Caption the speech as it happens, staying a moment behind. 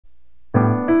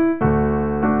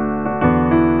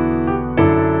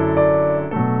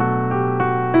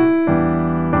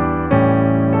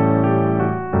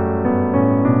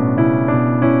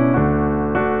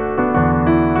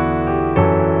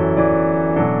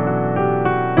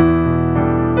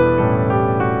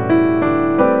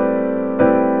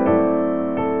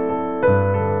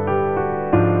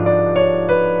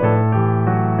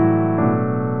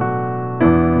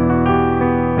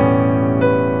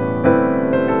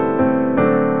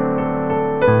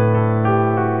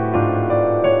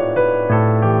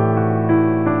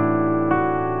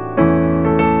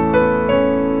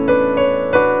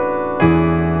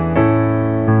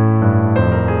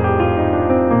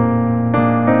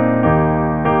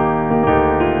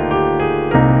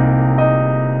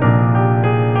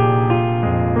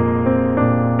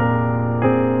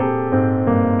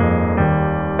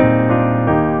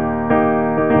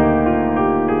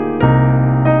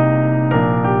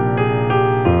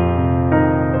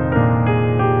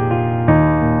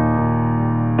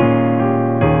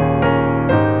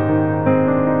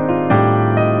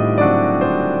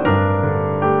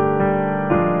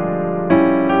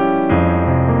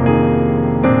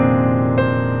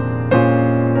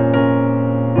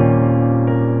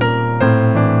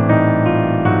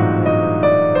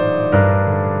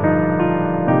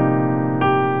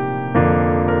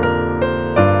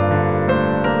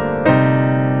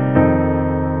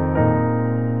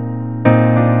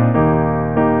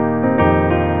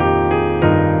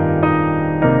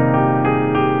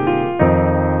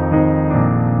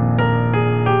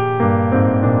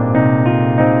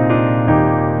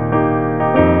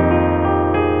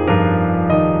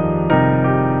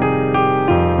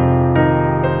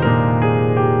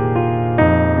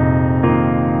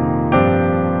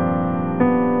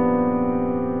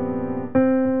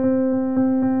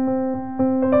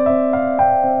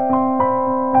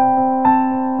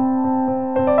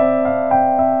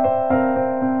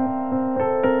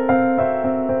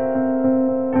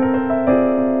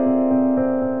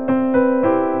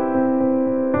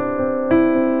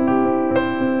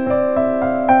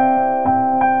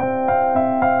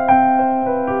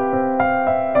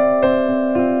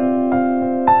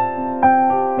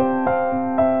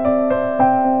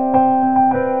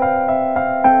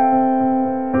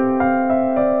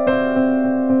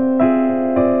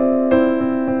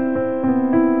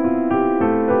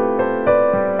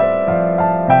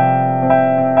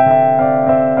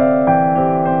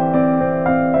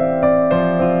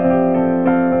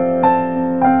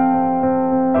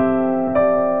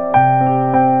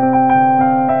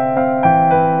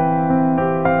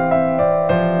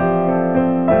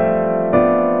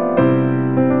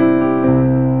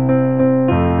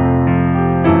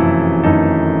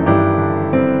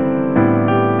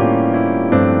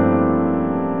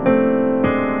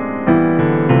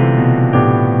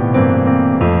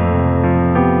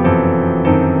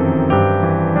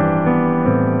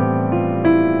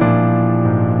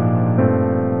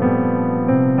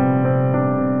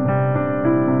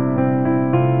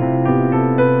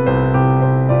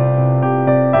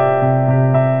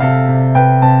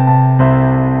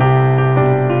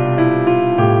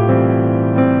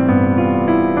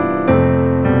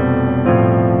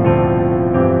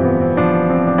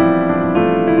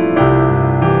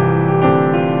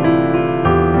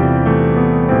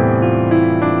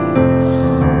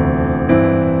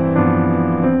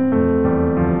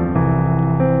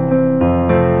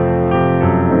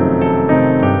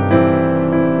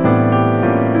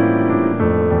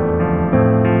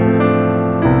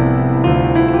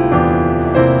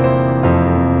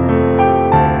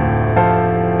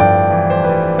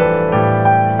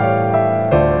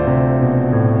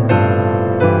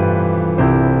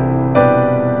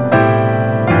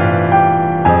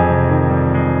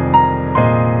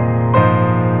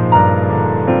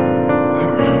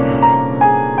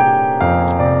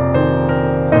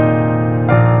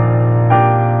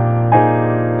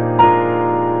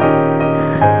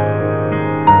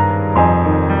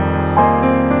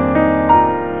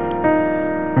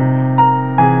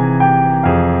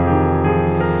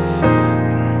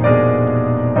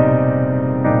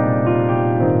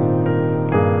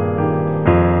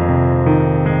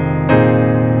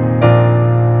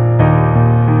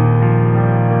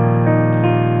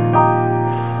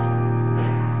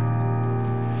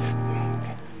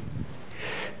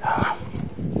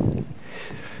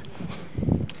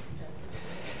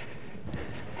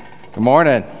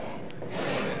morning.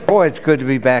 Boy, it's good to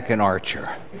be back in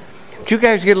Archer. Did you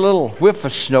guys get a little whiff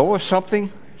of snow or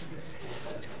something?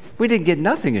 We didn't get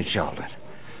nothing in Sheldon.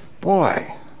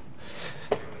 Boy,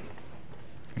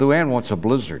 Luann wants a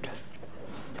blizzard.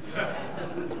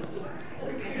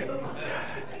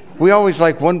 We always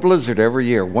like one blizzard every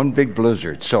year, one big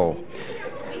blizzard. So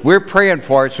we're praying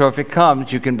for it, so if it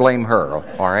comes, you can blame her,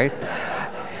 all right?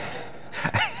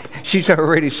 She's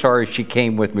already sorry she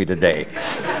came with me today.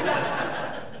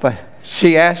 But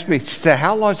she asked me, she said,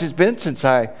 how long has it been since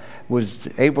I was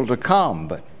able to come?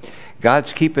 But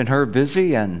God's keeping her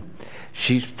busy, and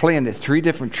she's playing at 3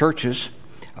 different churches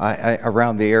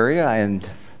around the area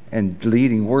and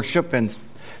leading worship. And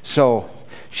so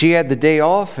she had the day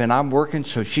off, and I'm working,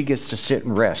 so she gets to sit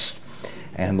and rest.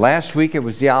 And last week it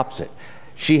was the opposite.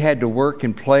 She had to work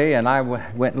and play, and I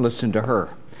went and listened to her.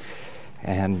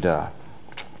 And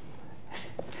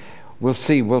we'll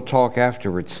see. We'll talk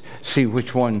afterwards, see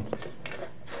which one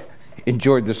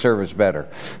enjoyed the service better.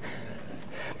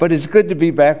 But it's good to be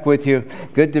back with you.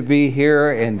 Good to be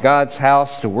here in God's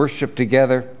house to worship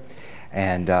together.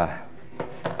 And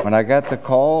when I got the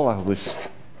call, to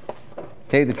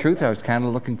tell you the truth, I was kind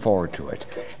of looking forward to it.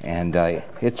 And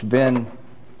it's been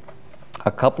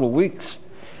a couple of weeks,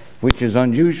 which is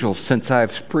unusual since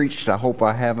I've preached. I hope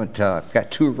I haven't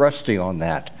got too rusty on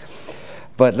that.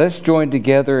 But let's join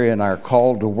together in our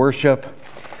call to worship.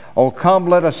 Oh, come,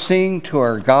 let us sing to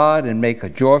our God and make a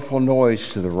joyful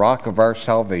noise to the rock of our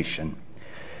salvation.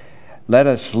 Let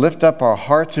us lift up our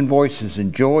hearts and voices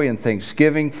in joy and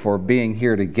thanksgiving for being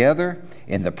here together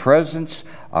in the presence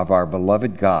of our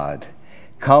beloved God.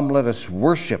 Come, let us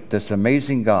worship this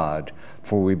amazing God,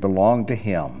 for we belong to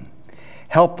Him.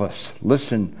 Help us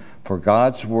listen for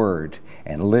God's word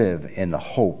and live in the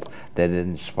hope that it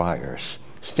inspires.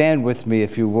 Stand with me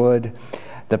if you would.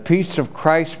 The peace of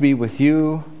Christ be with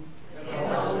you.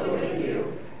 And also with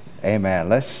you. Amen.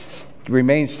 Let's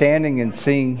remain standing and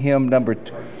sing hymn number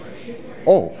 2.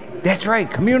 Oh, that's right.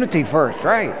 Community first,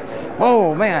 right?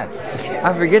 Oh, man.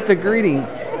 I forget the greeting.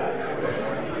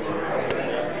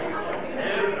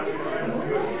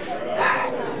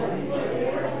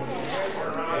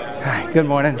 Hi, good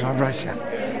morning. God bless you.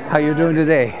 How you doing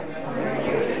today?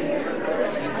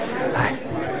 Hi.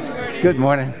 Good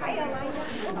morning.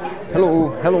 Hello,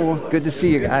 hello. Good to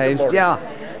see you guys. Yeah,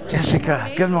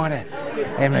 Jessica. Good morning.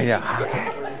 Amelia.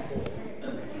 Okay.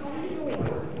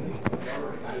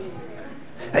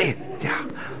 Hey, yeah.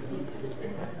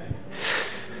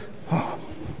 Oh.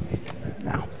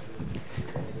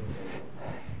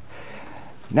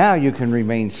 Now you can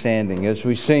remain standing as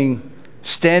we sing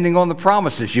Standing on the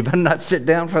Promises. You better not sit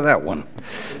down for that one.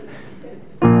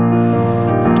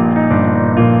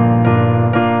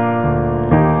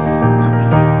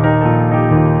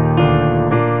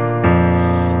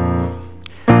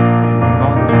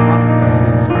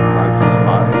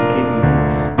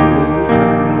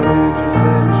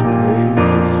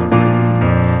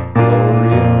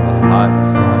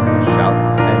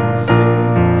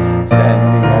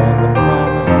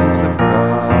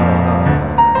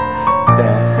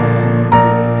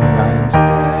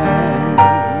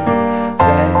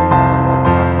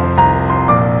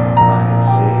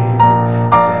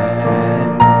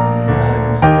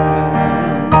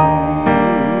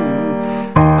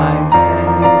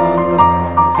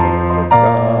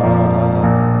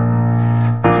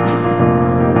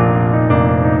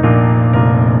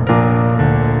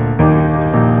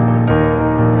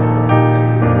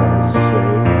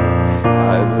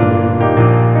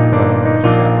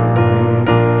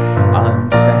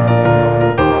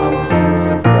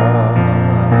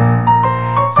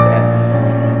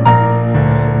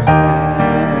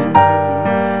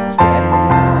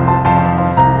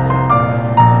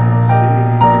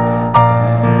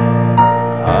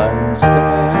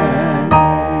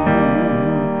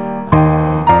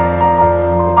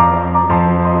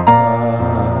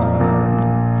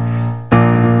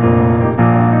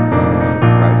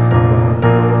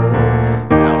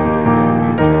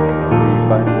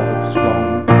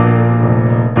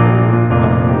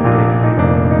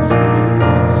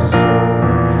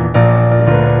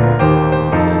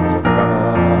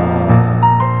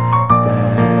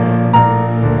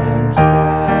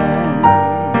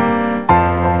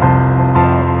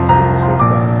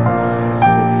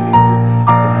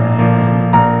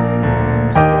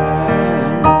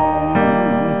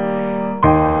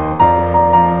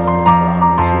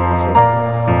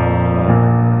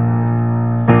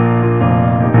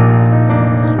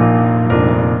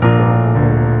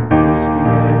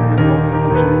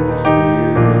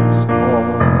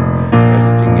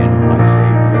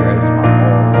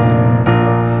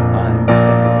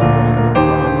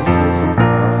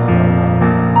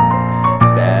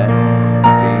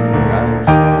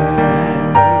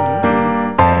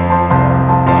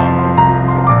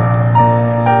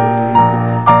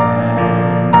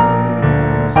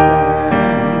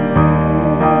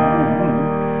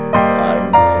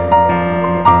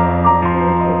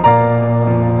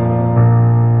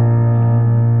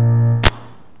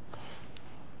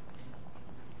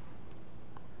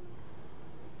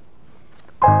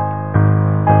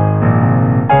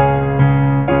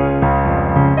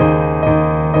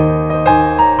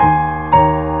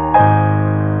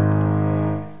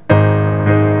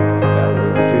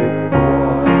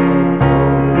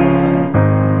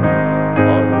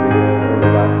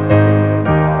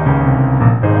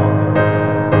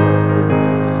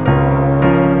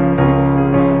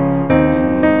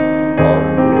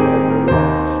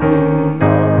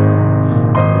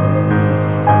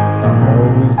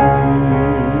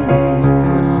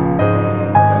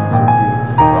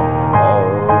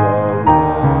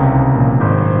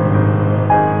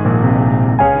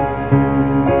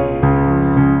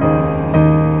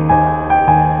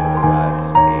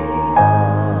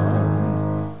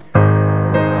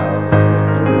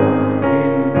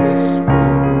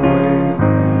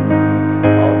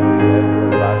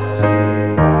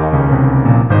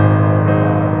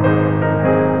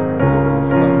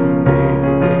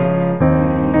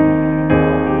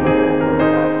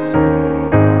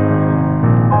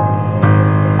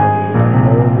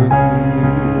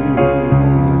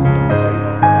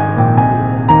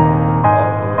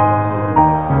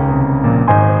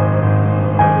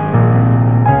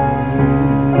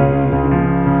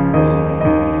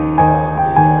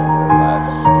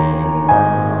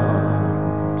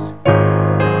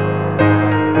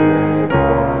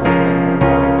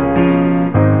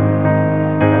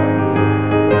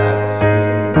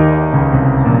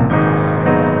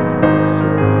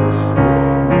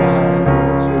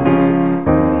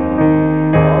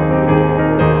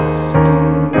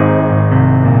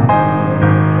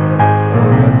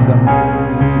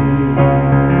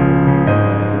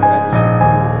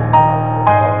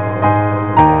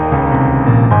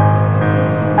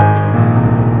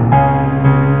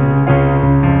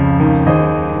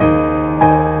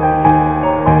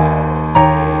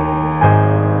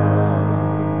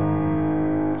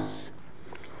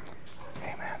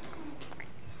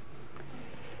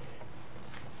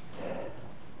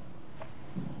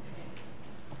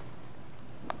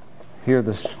 hear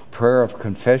this prayer of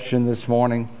confession this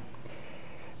morning.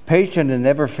 Patient and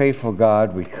ever faithful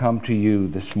God, we come to you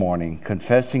this morning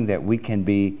confessing that we can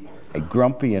be a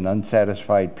grumpy and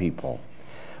unsatisfied people.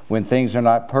 When things are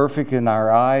not perfect in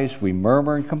our eyes, we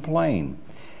murmur and complain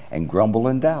and grumble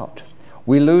and doubt.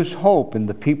 We lose hope in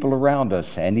the people around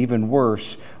us, and even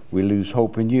worse, we lose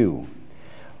hope in you.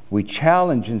 We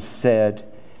challenge instead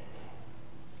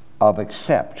of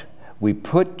accept. We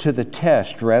put to the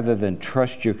test rather than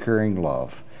trust your caring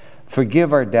love.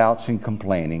 Forgive our doubts and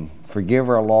complaining. Forgive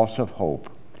our loss of hope.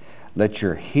 Let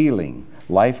your healing,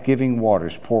 life-giving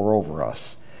waters pour over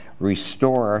us.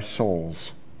 Restore our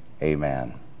souls.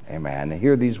 Amen. Amen. And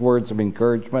hear these words of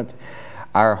encouragement.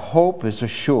 Our hope is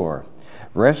assured.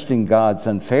 Rest in God's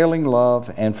unfailing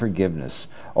love and forgiveness.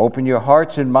 Open your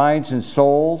hearts and minds and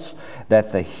souls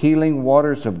that the healing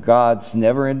waters of God's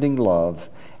never-ending love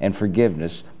and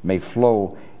forgiveness may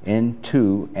flow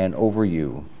into and over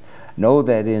you. Know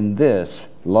that in this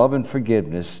love and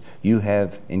forgiveness you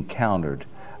have encountered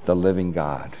the living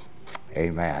God.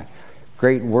 Amen.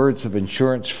 Great words of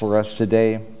assurance for us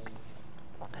today.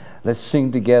 Let's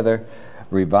sing together,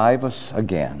 Revive Us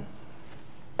Again.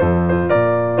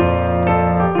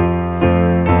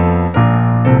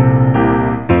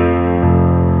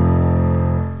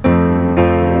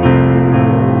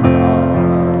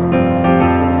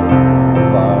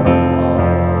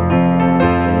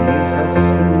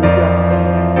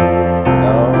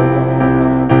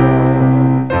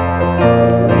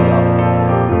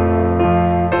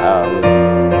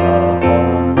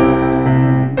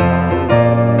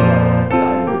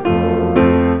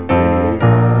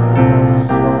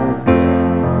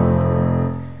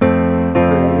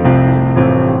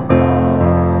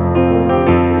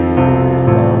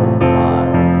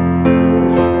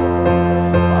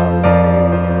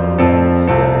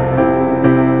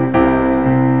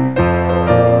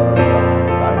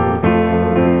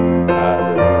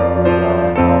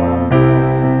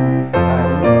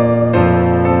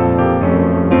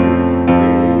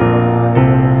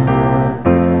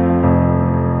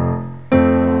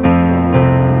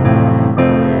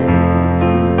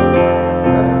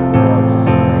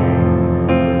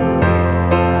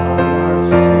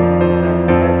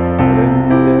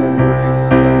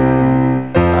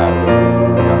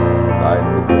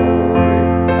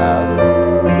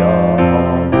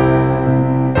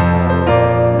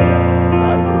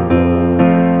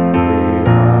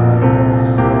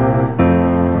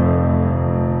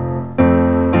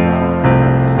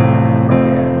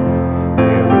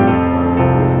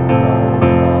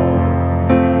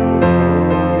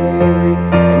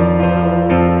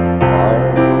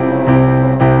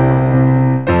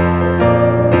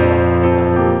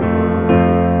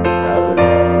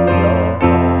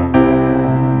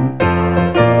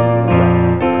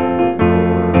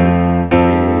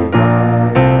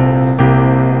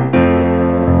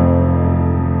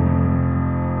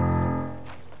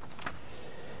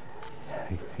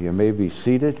 You may be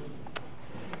seated.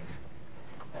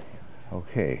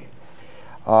 Okay.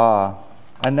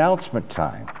 Announcement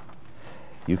time.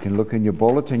 You can look in your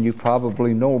bulletin. You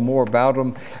probably know more about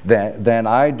them than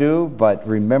I do, but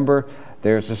remember,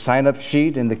 there's a sign-up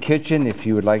sheet in the kitchen if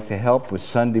you would like to help with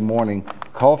Sunday morning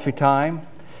coffee time.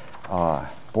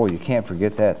 Boy, you can't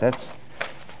forget that. That's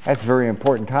a very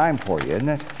important time for you, isn't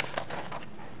it?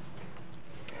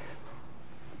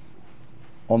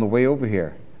 On the way over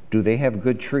here, do they have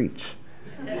good treats?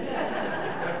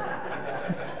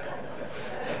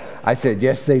 I said,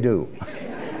 yes, they do.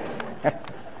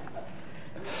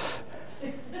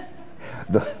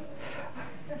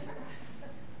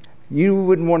 You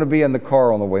wouldn't want to be in the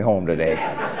car on the way home today.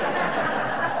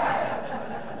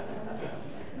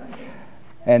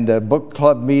 And the book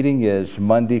club meeting is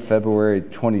Monday, February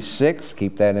 26th.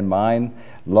 Keep that in mind.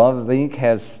 Love Inc.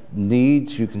 has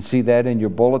needs. You can see that in your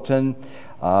bulletin.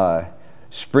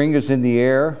 Spring is in the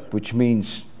air, which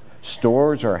means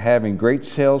stores are having great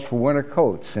sales for winter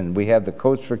coats, and we have the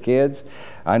coats for kids.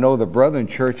 I know the Brethren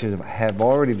churches have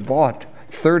already bought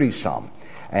 30-some,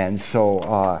 and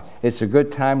so it's a good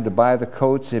time to buy the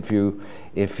coats if you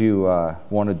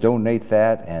want to donate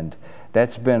that, and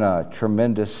that's been a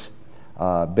tremendous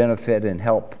benefit and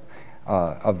help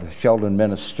of the Sheldon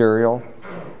Ministerial.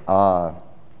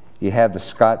 You have the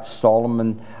Scott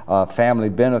Stallman Family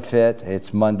Benefit.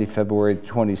 It's Monday, February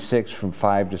 26th from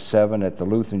 5 to 7 at the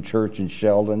Lutheran Church in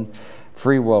Sheldon.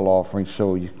 Free will offering,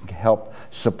 so you can help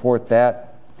support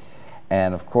that.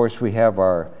 And of course, we have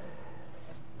our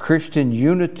Christian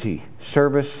Unity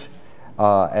service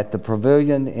at the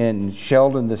Pavilion in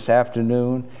Sheldon this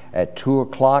afternoon at 2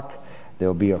 o'clock.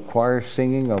 There'll be a choir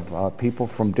singing of people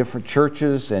from different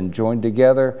churches and joined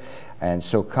together. And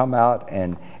so come out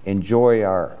and enjoy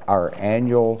our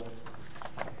annual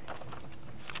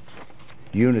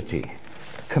unity.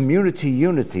 Community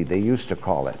unity, they used to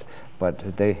call it.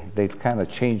 But they've kind of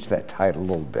changed that title a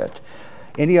little bit.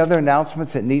 Any other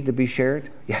announcements that need to be shared?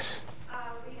 Yes.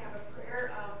 We have a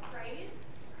prayer of praise.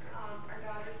 Our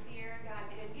daughter Sierra got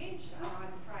engaged on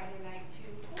Friday night to.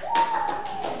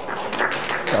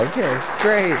 Okay,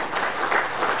 great.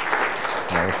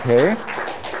 Okay.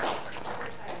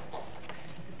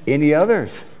 Any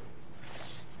others?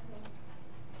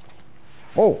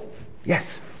 Oh,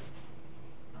 yes.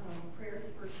 Prayers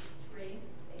for strength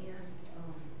and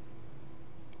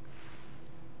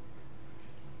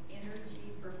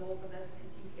energy for both of us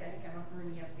because he's got to have a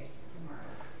hernia fixed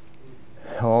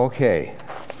tomorrow. Okay.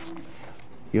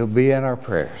 You'll be in our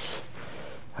prayers.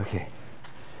 Okay.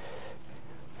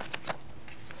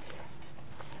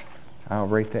 I'll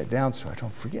write that down so I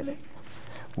don't forget it.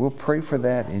 We'll pray for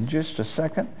that in just a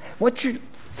second. What's your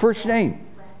first name?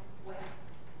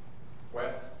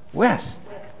 Wes. Wes.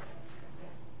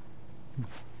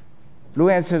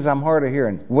 Luann says I'm hard of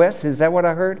hearing. Wes, is that what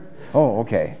I heard? Oh,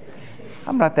 okay.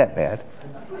 I'm not that bad.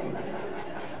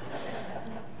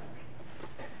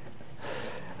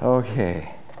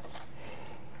 Okay.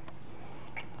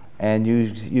 And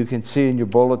you can see in your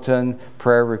bulletin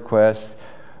prayer requests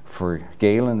for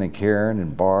Galen and Karen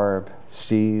and Barb,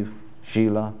 Steve,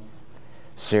 Sheila,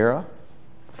 Sarah,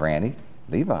 Franny,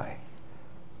 Levi,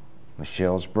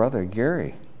 Michelle's brother,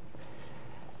 Gary.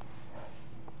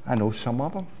 I know some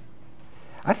of them.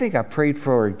 I think I prayed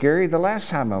for Gary the last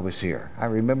time I was here. I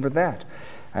remember that.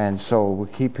 And so we'll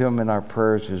keep him in our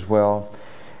prayers as well.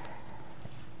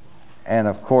 And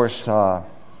of course,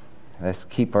 let's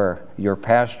keep your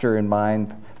pastor in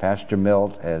mind, Pastor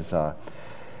Milt, as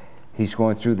he's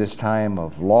going through this time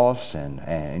of loss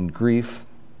and grief.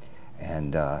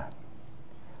 And are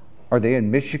they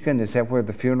in Michigan? Is that where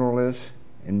the funeral is?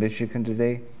 In Michigan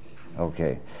today?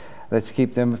 Okay. Let's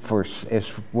keep them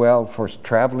as well for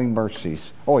traveling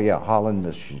mercies. Oh yeah, Holland,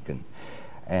 Michigan.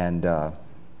 And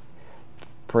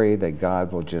pray that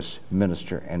God will just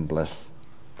minister and bless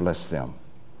them.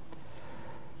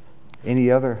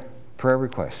 Any other prayer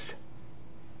requests?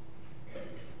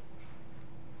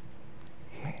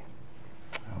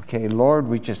 Okay, Lord,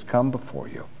 we just come before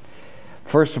you.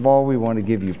 First of all, we want to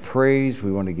give you praise.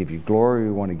 We want to give you glory.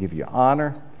 We want to give you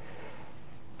honor.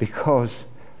 Because,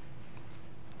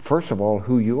 first of all,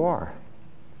 who you are.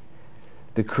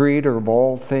 The creator of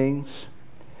all things.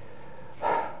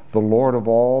 The Lord of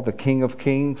all. The King of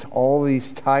kings. All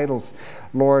these titles.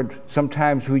 Lord,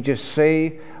 sometimes we just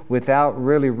say without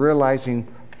really realizing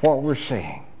what we're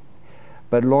saying.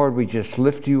 But Lord, we just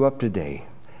lift you up today.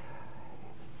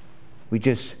 We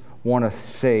just want to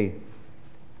say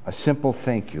a simple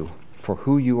thank you for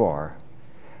who you are.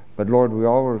 But Lord, we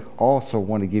also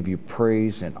want to give you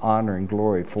praise and honor and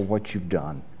glory for what you've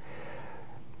done.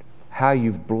 How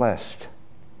you've blessed.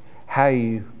 How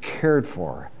you cared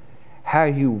for. How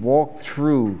you walked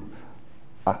through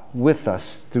with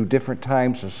us through different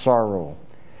times of sorrow.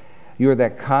 You're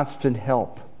that constant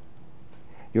help.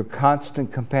 Your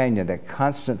constant companion, that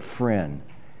constant friend.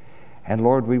 And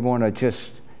Lord, we want to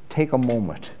just take a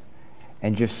moment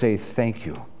and just say thank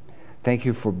you. Thank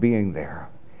you for being there.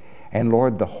 And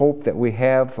Lord, the hope that we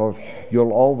have of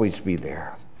you'll always be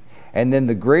there. And then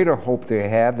the greater hope that we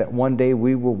have that one day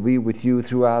we will be with you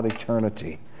throughout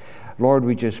eternity. Lord,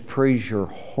 we just praise your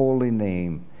holy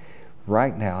name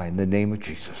right now in the name of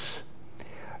Jesus.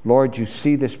 Lord, you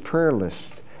see this prayer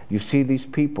list. You see these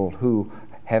people who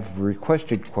have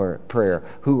requested prayer,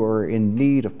 who are in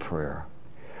need of prayer.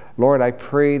 Lord, I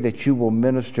pray that you will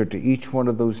minister to each one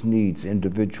of those needs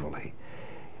individually.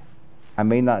 I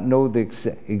may not know the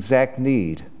exact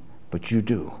need, but you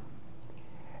do.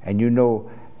 And you know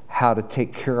how to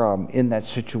take care of them in that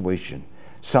situation.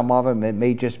 Some of them, it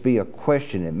may just be a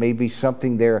question. It may be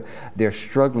something they're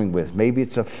struggling with. Maybe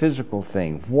it's a physical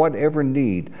thing. Whatever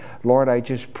need, Lord, I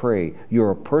just pray.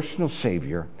 You're a personal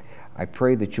Savior. I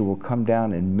pray that you will come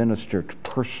down and minister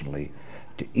personally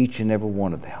to each and every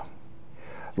one of them.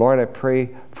 Lord, I pray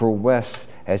for Wes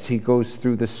as he goes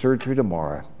through the surgery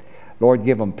tomorrow. Lord,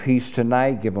 give him peace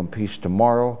tonight. Give him peace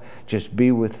tomorrow. Just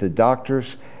be with the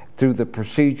doctors through the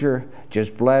procedure.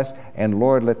 Just bless. And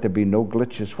Lord, let there be no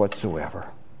glitches whatsoever.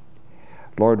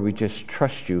 Lord, we just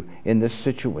trust you in this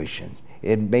situation.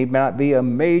 It may not be a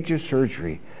major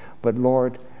surgery, but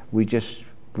Lord, we just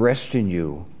rest in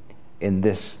you in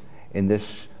this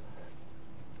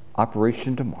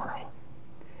operation tomorrow.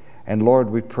 And Lord,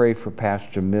 we pray for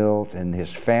Pastor Milt and his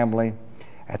family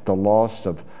at the loss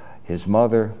of his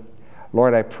mother.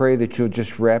 Lord, I pray that you'll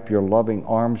just wrap your loving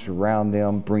arms around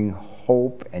them, bring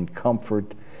hope and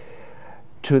comfort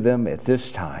to them at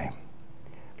this time.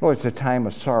 Lord, it's a time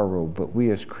of sorrow, but we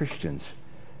as Christians,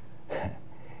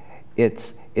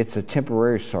 it's a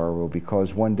temporary sorrow,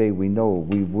 because one day we know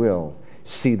we will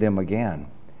see them again,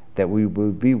 that we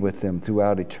will be with them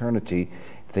throughout eternity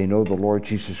if they know the Lord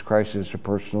Jesus Christ as a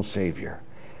personal Savior.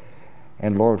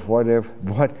 And Lord,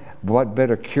 what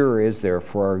better cure is there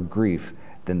for our grief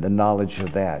than the knowledge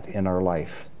of that in our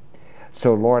life?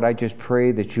 So Lord, I just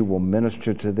pray that you will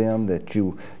minister to them, that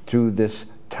you, through this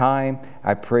time,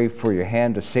 I pray for your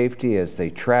hand of safety as they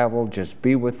travel. Just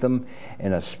be with them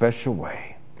in a special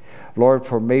way. Lord,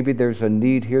 for maybe there's a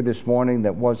need here this morning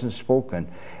that wasn't spoken,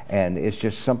 and it's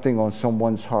just something on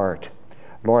someone's heart.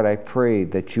 Lord, I pray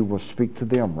that you will speak to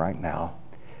them right now,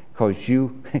 because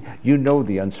you know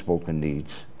the unspoken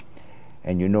needs,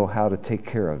 and you know how to take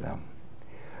care of them.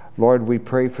 Lord, we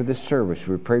pray for this service.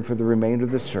 We pray for the remainder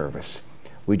of the service.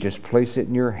 We just place it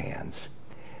in your hands.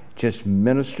 Just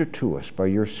minister to us by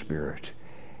your Spirit.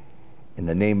 In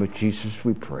the name of Jesus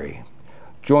we pray.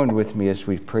 Join with me as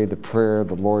we pray the prayer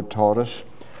the Lord taught us.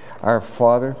 Our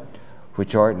Father,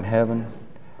 which art in heaven,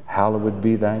 hallowed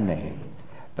be thy name.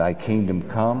 Thy kingdom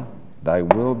come, thy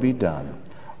will be done,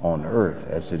 on earth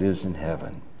as it is in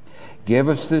heaven. Give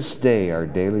us this day our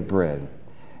daily bread,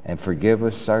 and forgive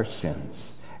us our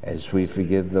sins, as we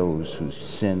forgive those who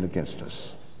sin against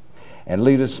us. And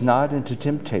lead us not into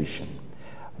temptation,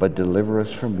 but deliver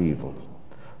us from evil.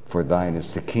 For thine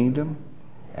is the kingdom,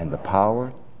 and the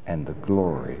power, and the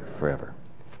glory forever.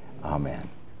 Amen.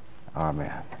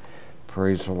 Amen.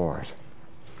 Praise the Lord.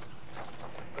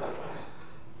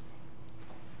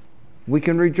 We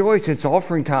can rejoice. It's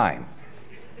offering time.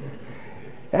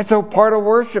 That's a part of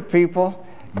worship, people.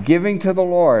 Giving to the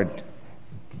Lord.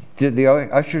 Did the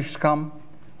ushers come?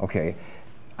 Okay.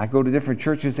 I go to different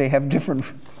churches. They have different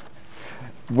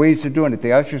ways of doing it.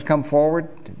 The ushers come forward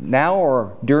now,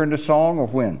 or during the song, or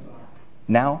when?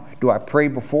 Now? Do I pray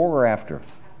before or after?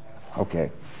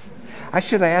 Okay. I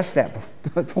should have asked that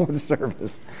before the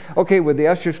service. Okay, well, the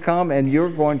ushers come, and you're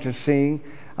going to sing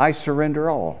I Surrender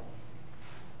All.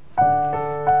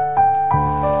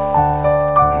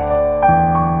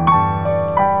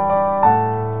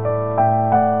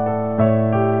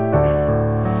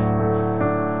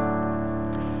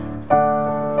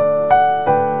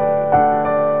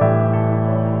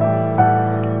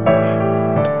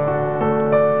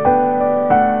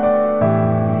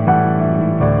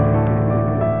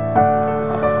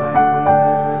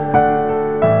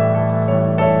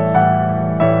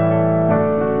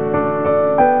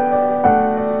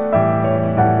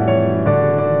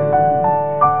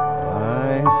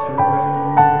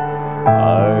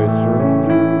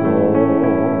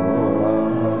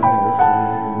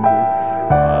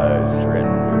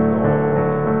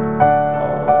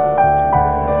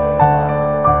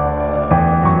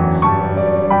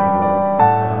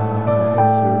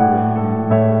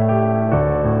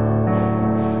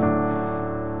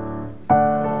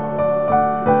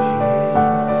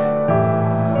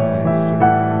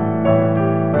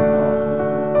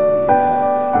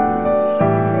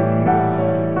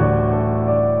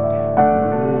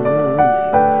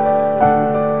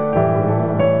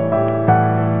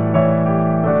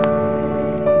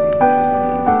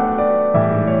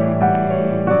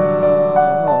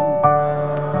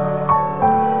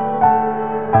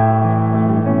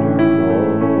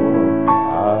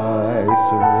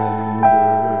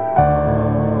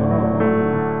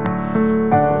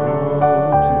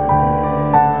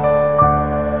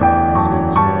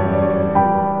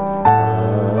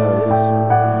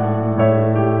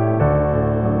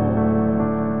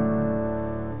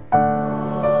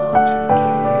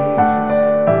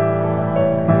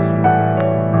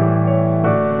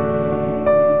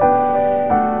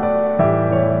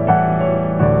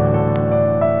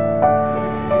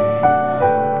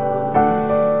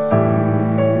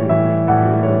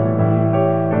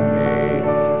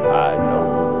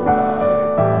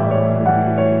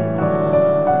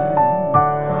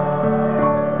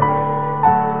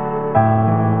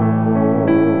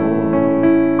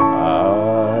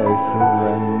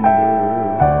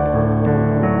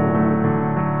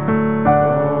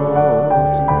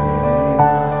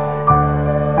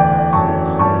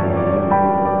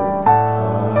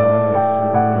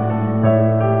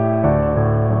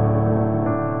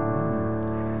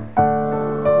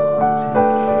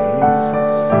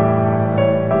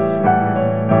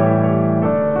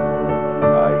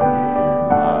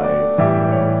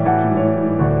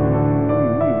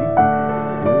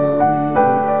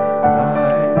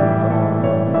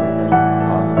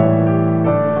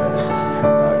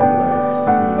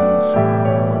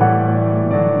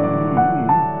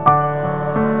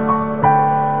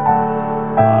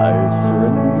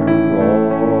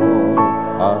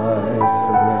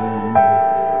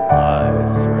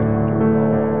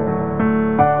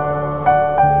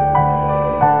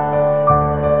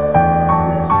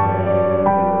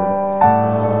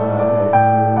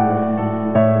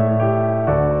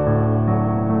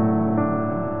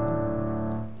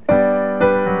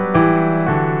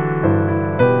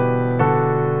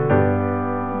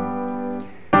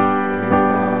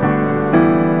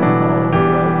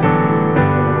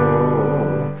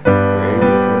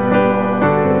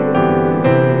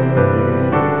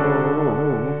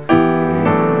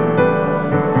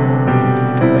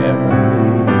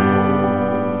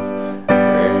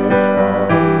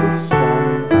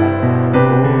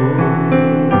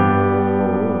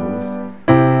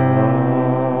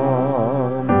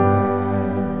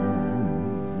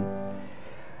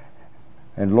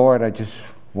 And Lord, I just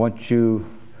want you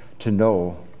to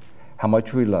know how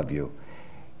much we love you.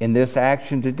 In this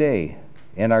action today,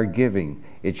 in our giving,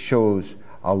 it shows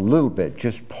a little bit,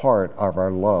 just part of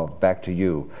our love back to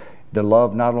you. The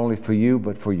love not only for you,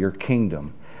 but for your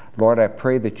kingdom. Lord, I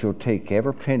pray that you'll take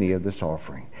every penny of this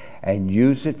offering and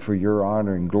use it for your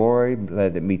honor and glory.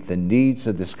 Let it meet the needs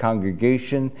of this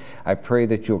congregation. I pray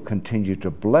that you'll continue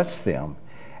to bless them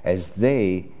as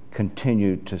they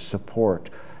continue to support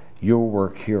your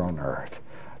work here on earth.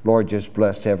 Lord, just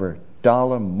bless every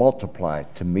dollar, multiply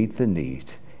it to meet the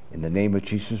need. In the name of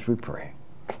Jesus we pray.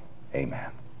 Amen.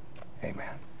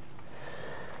 Amen.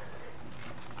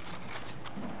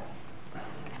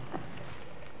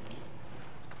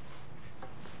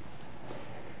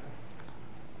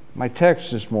 My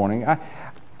text this morning,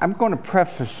 I'm going to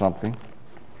preface something.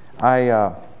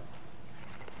 I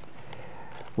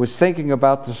was thinking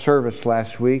about the service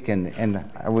last week, and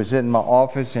I was in my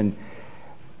office, and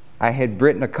I had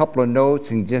written a couple of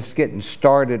notes and just getting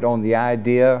started on the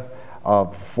idea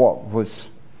of what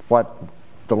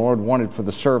the Lord wanted for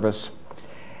the service.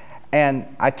 And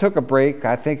I took a break.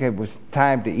 I think it was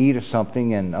time to eat or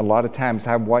something, and a lot of times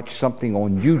I watch something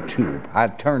on YouTube. I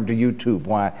turn to YouTube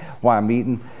while I'm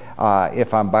eating,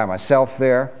 if I'm by myself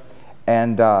there.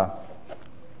 And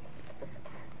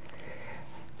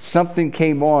something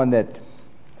came on that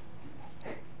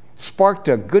sparked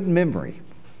a good memory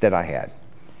that I had.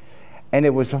 And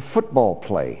it was a football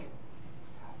play.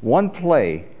 One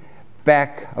play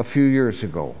back a few years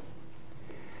ago.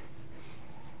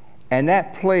 And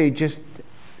that play just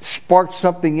sparked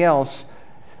something else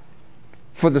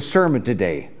for the sermon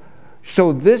today.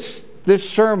 So this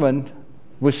sermon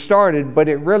was started, but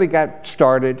it really got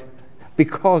started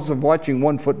because of watching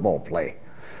one football play.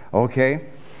 Okay?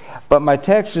 But my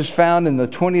text is found in the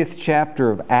 20th chapter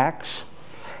of Acts.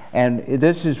 And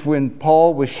this is when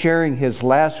Paul was sharing his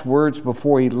last words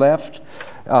before he left,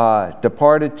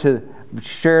 departed to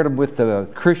share them with the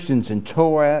Christians in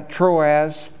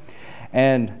Troas.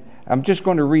 And I'm just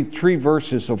going to read 3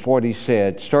 verses of what he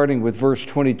said, starting with verse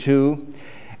 22.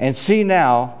 And see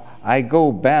now, I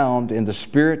go bound in the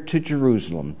Spirit to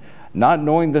Jerusalem, not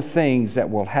knowing the things that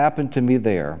will happen to me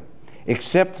there,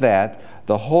 except that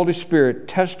the Holy Spirit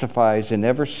testifies in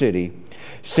every city,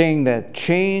 saying that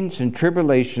chains and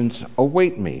tribulations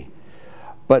await me.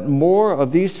 But none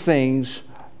of these things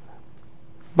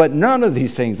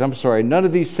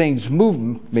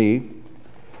move me,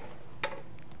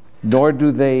 nor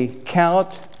do they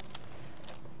count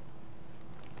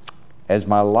as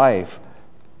my life.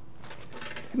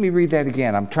 Let me read that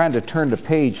again. I'm trying to turn the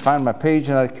page, find my page,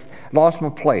 and I lost my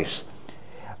place.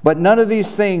 But none of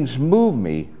these things move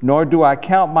me, nor do I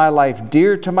count my life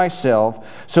dear to myself,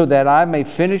 so that I may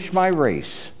finish my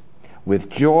race with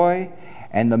joy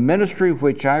and the ministry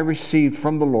which I received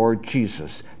from the Lord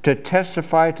Jesus, to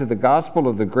testify to the gospel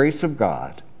of the grace of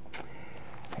God.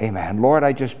 Amen. Lord,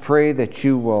 I just pray that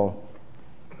you will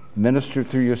minister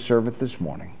through your servant this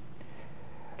morning.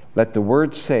 Let the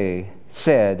words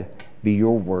said be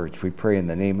your words. We pray in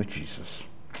the name of Jesus.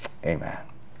 Amen.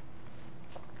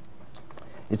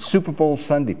 It's Super Bowl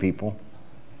Sunday, people.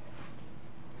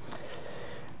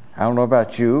 I don't know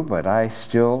about you, but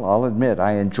I'll admit,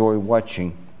 I enjoy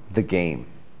watching the game.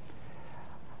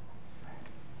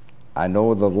 I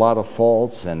know there's a lot of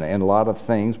faults and a lot of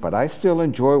things, but I still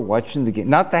enjoy watching the game.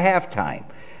 Not the halftime.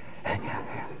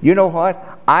 You know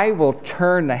what? I will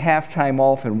turn the halftime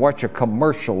off and watch a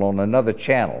commercial on another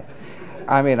channel.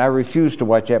 I mean, I refuse to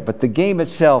watch that, but the game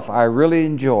itself I really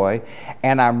enjoy,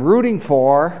 and I'm rooting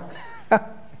for...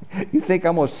 You think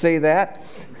I'm going to say that?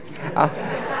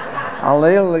 I'll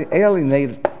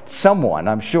alienate someone,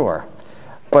 I'm sure.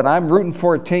 But I'm rooting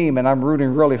for a team, and I'm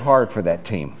rooting really hard for that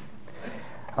team.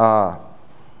 I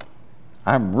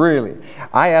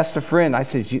asked a friend, I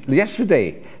said,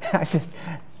 yesterday, I said,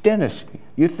 Dennis,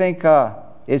 you think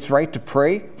it's right to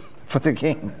pray for the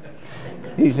game?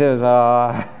 He says,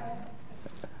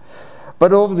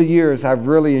 But over the years, I've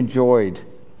really enjoyed,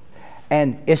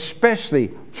 and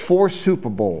especially 4 Super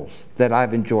Bowls that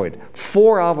I've enjoyed.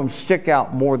 4 of them stick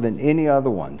out more than any other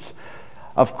ones.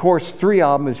 Of course, 3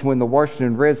 of them is when the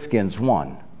Washington Redskins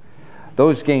won.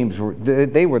 Those games were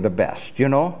the best, you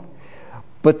know.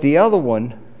 But the other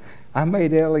one, I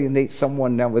might alienate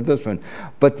someone now with this one,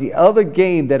 but the other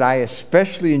game that I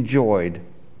especially enjoyed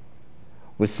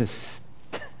was the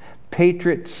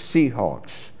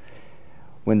Patriots-Seahawks,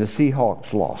 when the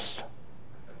Seahawks lost.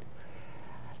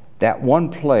 That one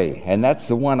play, and that's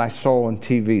the one I saw on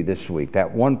TV this week,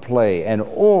 that one play, and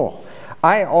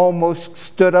I almost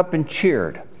stood up and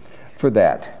cheered for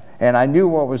that, and I knew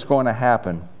what was going to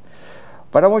happen.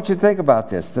 But I want you to think about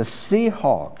this. The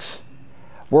Seahawks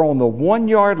were on the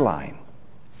 1-yard line.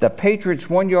 The Patriots'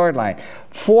 1-yard line.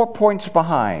 4 points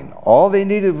behind. All they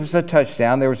needed was a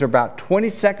touchdown. There was about 20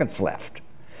 seconds left.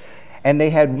 And they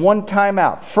had one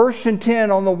timeout. 1st and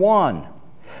 10 on the 1.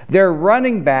 Their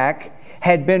running back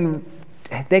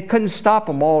they couldn't stop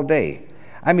them all day.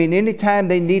 I mean, anytime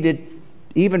they needed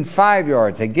even 5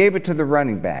 yards, they gave it to the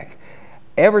running back.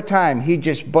 Every time he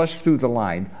just bust through the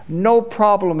line. No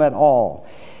problem at all.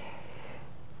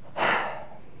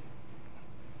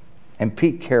 And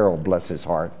Pete Carroll, bless his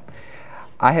heart.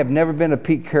 I have never been a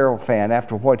Pete Carroll fan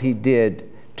after what he did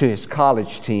to his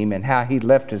college team and how he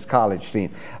left his college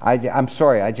team. I'm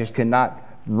sorry, I just cannot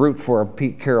root for a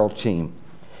Pete Carroll team.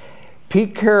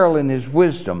 Pete Carroll, in his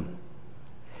wisdom,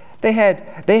 they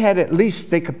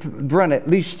could run at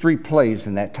least 3 plays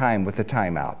in that time with a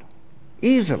timeout.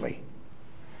 Easily.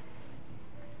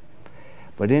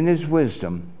 But in his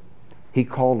wisdom, he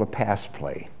called a pass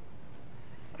play.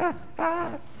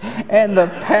 And the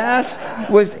pass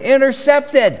was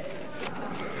intercepted.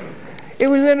 It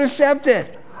was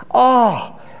intercepted.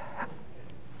 Oh,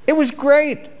 it was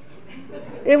great.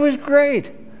 It was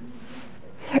great.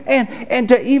 And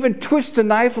to even twist the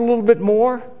knife a little bit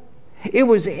more, it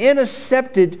was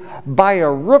intercepted by a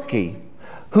rookie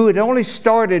who had only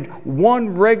started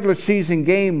 1 regular season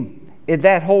game in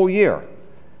that whole year.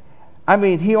 I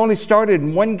mean, he only started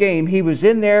 1 game. He was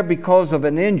in there because of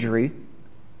an injury.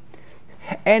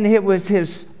 And it was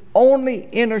his only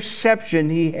interception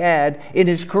he had in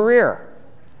his career.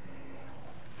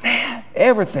 Man,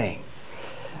 everything.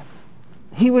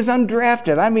 He was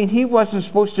undrafted. I mean, he wasn't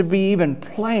supposed to be even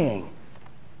playing.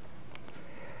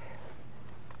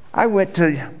 I went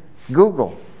to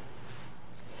Google,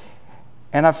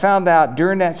 and I found out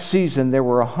during that season there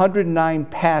were 109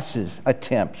 passes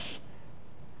attempts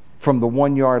from the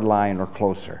 1-yard line or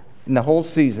closer. In the whole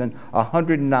season,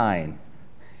 109.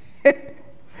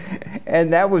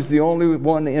 And that was the only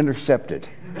one intercepted.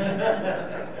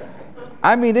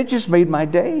 I mean, it just made my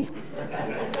day.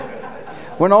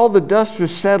 When all the dust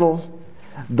was settled,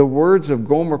 the words of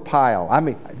Gomer Pyle. I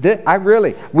mean,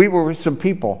 we were with some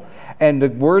people, and the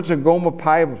words of Gomer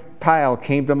Pyle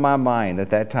came to my mind at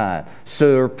that time.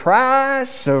 Surprise,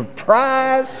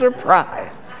 surprise,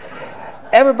 surprise.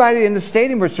 Everybody in the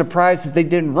stadium was surprised that they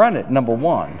didn't run it, number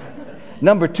 1.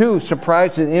 Number 2,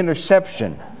 surprised at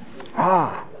interception.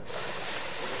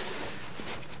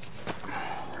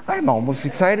 I'm almost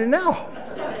excited now.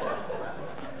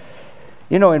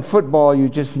 You know, in football, you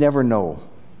just never know.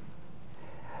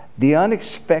 The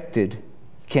unexpected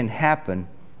can happen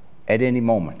at any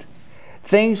moment.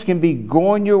 Things can be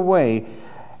going your way,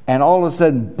 and all of a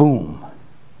sudden, boom.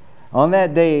 On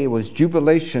that day, it was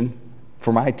jubilation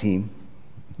for my team,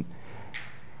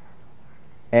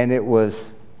 and it was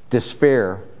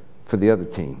despair for the other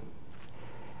team.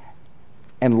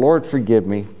 And Lord, forgive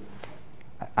me.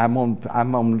 I'm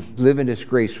on living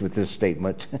disgrace with this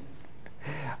statement.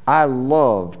 I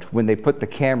loved when they put the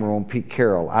camera on Pete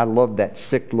Carroll. I loved that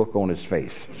sick look on his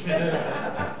face.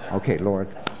 Okay, Lord,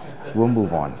 we'll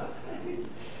move on.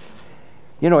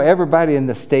 You know, everybody in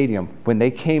the stadium, when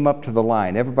they came up to the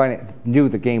line, everybody knew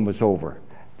the game was over.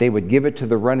 They would give it to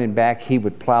the running back. He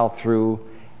would plow through,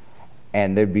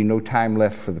 and there'd be no time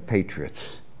left for the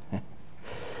Patriots.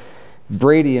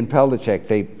 Brady and Belichick,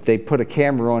 they put a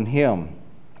camera on him,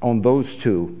 on those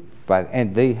two,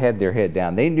 and they had their head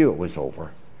down. They knew it was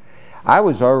over. I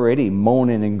was already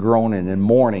moaning and groaning and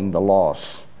mourning the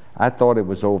loss. I thought it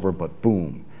was over, but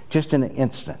boom, just in an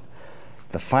instant.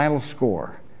 The final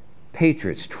score,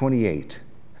 Patriots 28,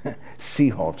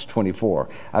 Seahawks 24.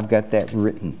 I've got that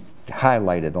written,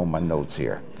 highlighted on my notes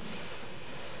here.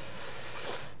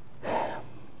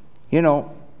 You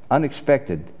know,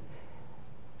 unexpected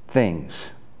things.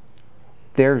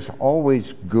 There's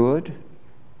always good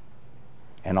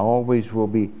and always will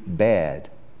be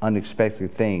bad,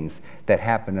 unexpected things that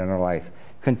happen in our life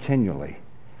continually.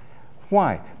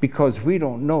 Why? Because we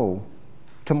don't know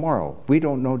tomorrow. We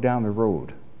don't know down the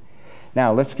road.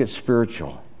 Now, let's get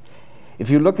spiritual. If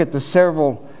you look at the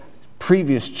several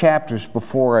previous chapters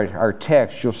before our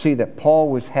text, you'll see that Paul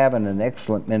was having an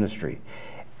excellent ministry.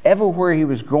 Everywhere he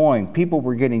was going, people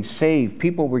were getting saved,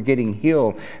 people were getting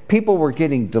healed, people were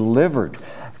getting delivered.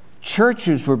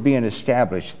 Churches were being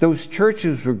established. Those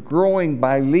churches were growing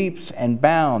by leaps and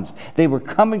bounds. They were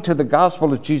coming to the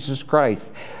gospel of Jesus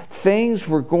Christ. Things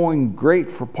were going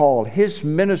great for Paul. His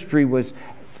ministry was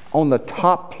on the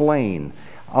top plane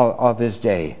of his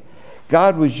day.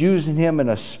 God was using him in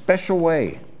a special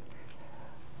way.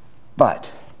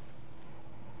 But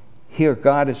here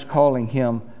God is calling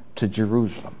him to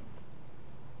Jerusalem.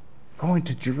 Going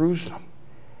to Jerusalem.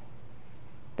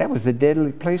 That was a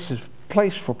deadly place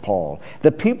for Paul.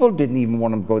 The people didn't even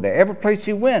want him to go there. Every place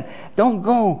he went, don't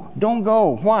go, don't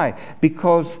go. Why?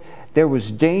 Because there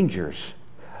was dangers.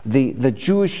 The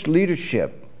Jewish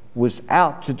leadership was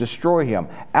out to destroy him,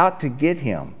 out to get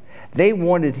him. They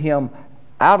wanted him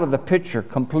out of the picture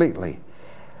completely.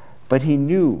 But he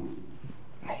knew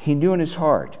in his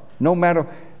heart, no matter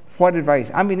what advice.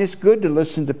 I mean, it's good to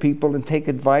listen to people and take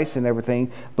advice and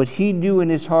everything, but he knew in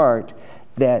his heart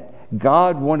that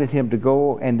God wanted him to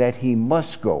go and that he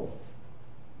must go,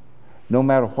 no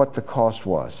matter what the cost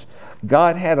was.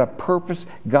 God had a purpose.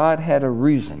 God had a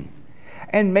reason.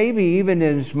 And maybe even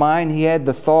in his mind he had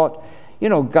the thought,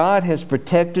 God has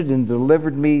protected and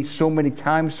delivered me so many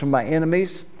times from my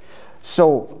enemies,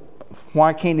 so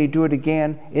why can't he do it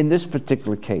again in this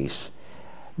particular case?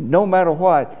 No matter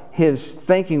what, his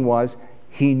thinking was,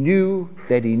 he knew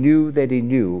that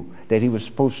he was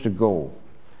supposed to go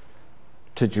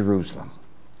to Jerusalem.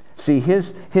 See,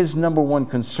 his number one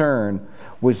concern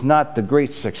was not the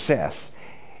great success.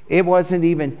 It wasn't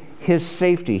even his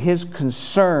safety. His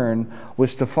concern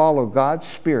was to follow God's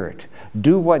Spirit,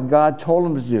 do what God told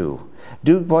him to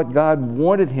do what God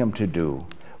wanted him to do,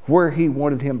 where he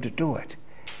wanted him to do it.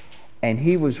 And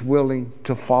he was willing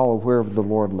to follow wherever the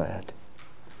Lord led.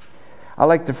 I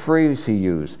like the phrase he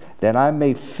used, that I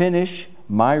may finish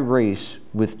my race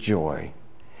with joy.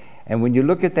 And when you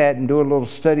look at that and do a little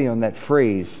study on that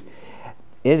phrase,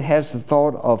 it has the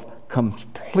thought of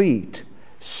complete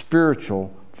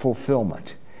spiritual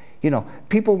fulfillment.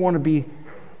 People want to be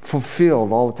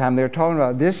fulfilled all the time. They're talking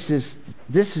about this is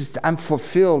I'm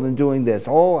fulfilled in doing this.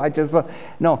 Oh, I just love.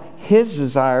 No, his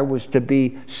desire was to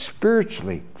be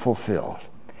spiritually fulfilled.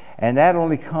 And that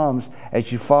only comes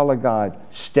as you follow God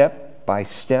step by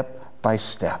step by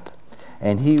step.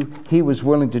 And he was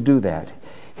willing to do that.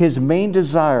 His main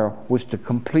desire was to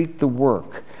complete the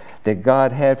work that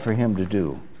God had for him to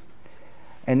do.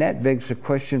 And that begs a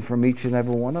question from each and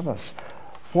every one of us.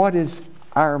 What is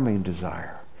our main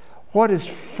desire? What is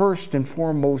first and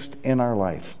foremost in our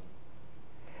life?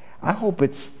 I hope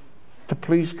it's to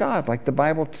please God, like the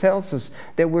Bible tells us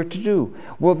that we're to do.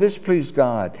 Will this please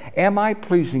God? Am I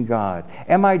pleasing God?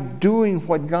 Am I doing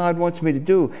what God wants me to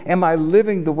do? Am I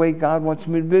living the way God wants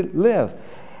me to live?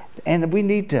 And we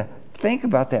need to think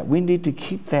about that. We need to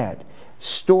keep that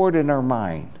stored in our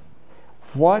mind.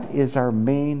 What is our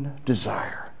main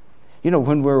desire?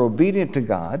 When we're obedient to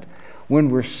God, when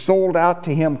we're sold out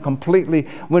to him completely,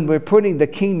 when we're putting the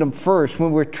kingdom first,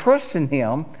 when we're trusting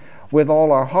him with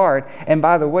all our heart. And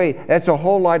by the way, that's a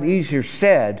whole lot easier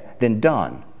said than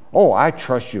done. Oh, I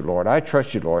trust you, Lord. I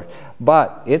trust you, Lord.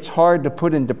 But it's hard to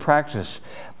put into practice.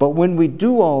 But when we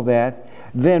do all that,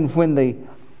 then when the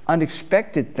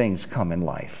unexpected things come in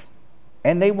life,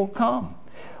 and they will come.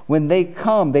 When they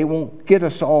come, they won't get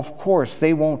us off course.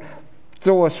 They won't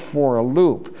throw us for a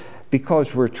loop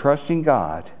because we're trusting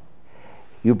God.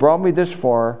 You brought me this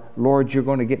far, Lord, you're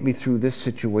going to get me through this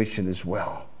situation as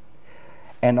well.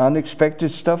 And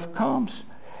unexpected stuff comes.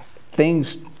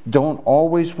 Things don't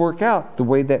always work out the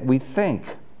way that we think.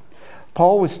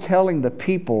 Paul was telling the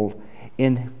people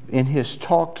in his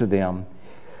talk to them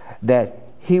that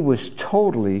he was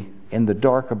totally in the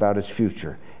dark about his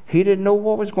future. He didn't know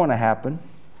what was going to happen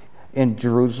in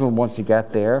Jerusalem once he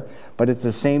got there, but at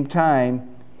the same time,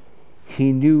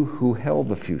 he knew who held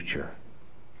the future.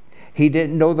 He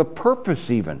didn't know the purpose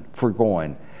even for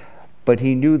going, but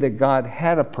he knew that God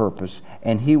had a purpose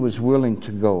and he was willing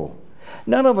to go.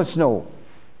 None of us know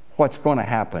what's going to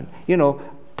happen.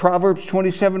 Proverbs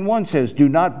 27:1 says, do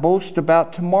not boast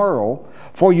about tomorrow,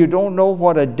 for you don't know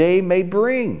what a day may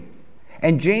bring.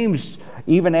 And James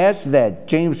even adds to that,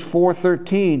 James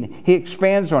 4:13, he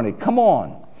expands on it. Come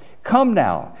on, come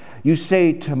now. You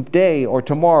say today or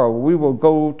tomorrow, we will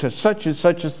go to such and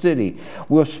such a city.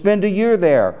 We'll spend a year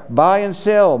there, buy and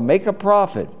sell, make a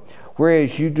profit.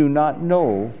 Whereas you do not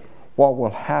know what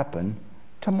will happen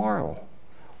tomorrow.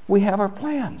 We have our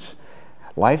plans.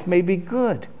 Life may be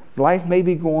good. Life may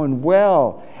be going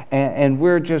well. And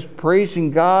we're just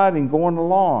praising God and going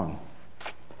along.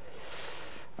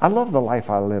 I love the life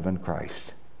I live in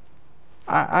Christ.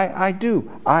 I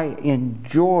do. I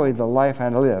enjoy the life I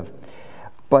live.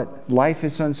 But life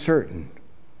is uncertain.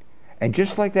 And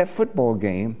just like that football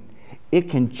game, it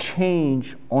can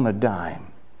change on a dime.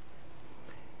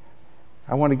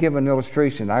 I want to give an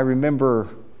illustration. I remember a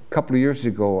couple of years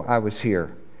ago, I was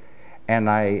here, and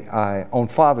I on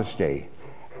Father's Day,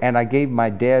 and I gave my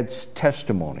dad's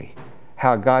testimony,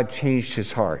 how God changed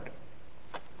his heart.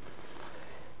 I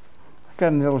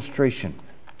got an illustration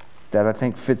that I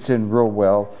think fits in real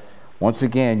well, once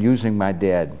again, using my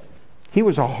dad. He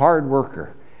was a hard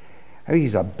worker. I mean,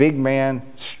 he's a big man,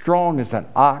 strong as an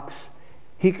ox.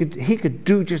 He could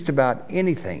do just about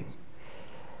anything.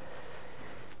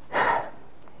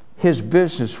 His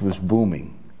business was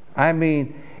booming. I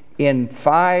mean, in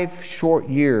 5 short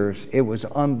years, it was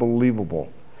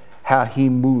unbelievable how he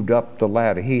moved up the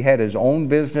ladder. He had his own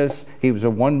business. He was a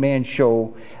one-man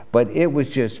show, but it was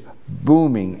just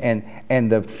booming,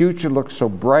 and the future looked so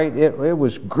bright. It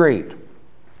was great.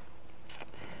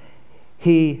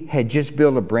 He had just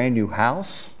built a brand new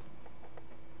house.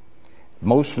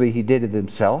 Mostly he did it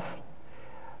himself.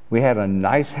 We had a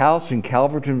nice house in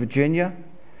Calverton, Virginia.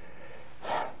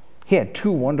 He had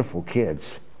 2 wonderful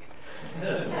kids.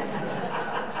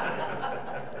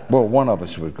 Well, one of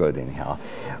us was good anyhow.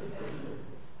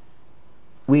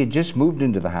 We had just moved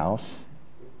into the house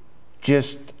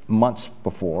just months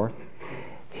before.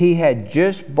 He had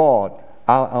just bought,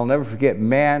 I'll never forget,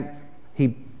 man,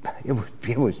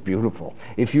 it was beautiful.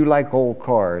 If you like old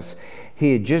cars,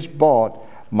 he had just bought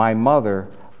my mother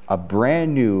a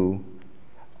brand new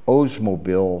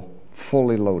Oldsmobile,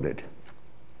 fully loaded.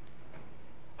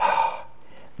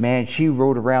 Man, she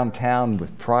rode around town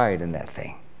with pride in that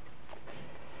thing.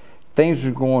 Things were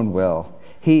going well.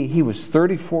 He was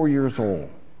 34 years old,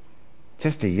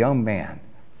 just a young man.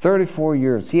 34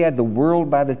 years. He had the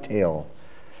world by the tail.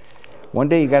 One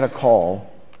day he got a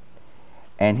call,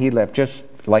 and he left just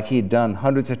like he had done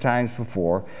hundreds of times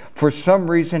before. For some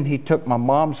reason, he took my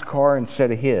mom's car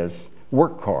instead of his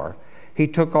work car. He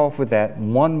took off with that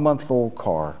 1-month-old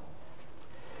car.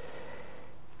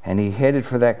 And he headed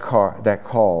for that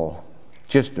call,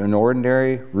 just an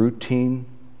ordinary, routine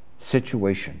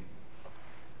situation.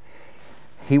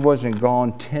 He wasn't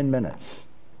gone 10 minutes.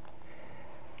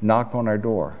 Knock on our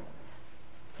door.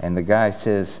 And the guy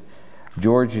says,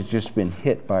 George has just been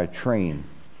hit by a train.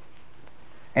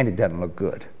 And it doesn't look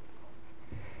good.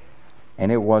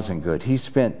 And it wasn't good. He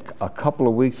spent a couple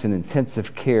of weeks in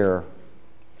intensive care,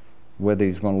 whether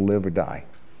he's going to live or die.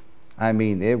 I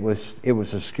mean, it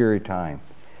was a scary time.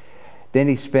 Then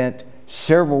he spent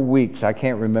several weeks, I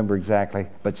can't remember exactly,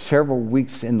 but several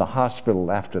weeks in the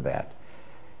hospital after that.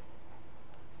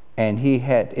 And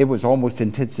it was almost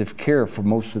intensive care for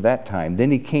most of that time.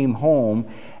 Then he came home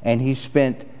and he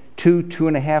spent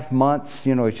 2.5 months,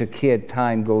 as a kid,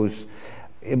 time goes,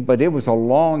 but it was a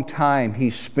long time he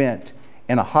spent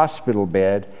in a hospital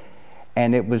bed,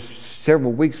 and it was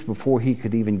several weeks before he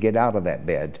could even get out of that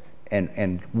bed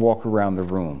and walk around the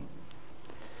room.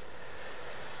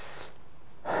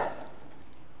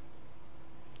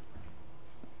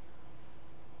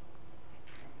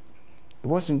 It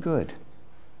wasn't good.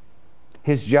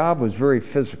 His job was very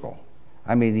physical.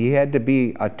 I mean, he had to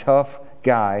be a tough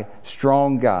guy,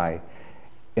 strong guy,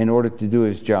 in order to do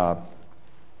his job.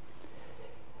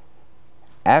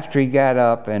 After he got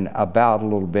up and about a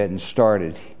little bit and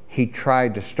started, he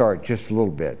tried to start just a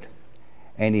little bit.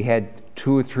 And he had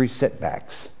 2 or 3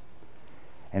 setbacks.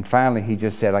 And finally, he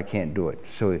just said, I can't do it.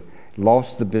 So he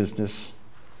lost the business.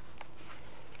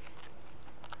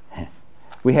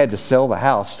 We had to sell the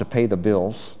house to pay the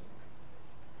bills.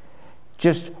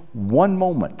 Just one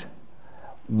moment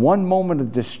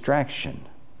of distraction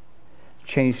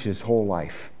changed his whole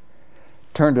life,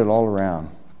 turned it all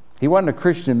around. He wasn't a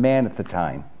Christian man at the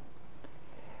time,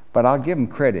 but I'll give him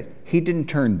credit. He didn't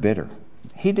turn bitter.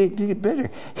 He didn't get bitter.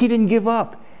 He didn't give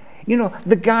up.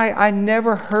 The guy, I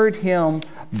never heard him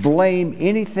blame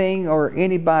anything or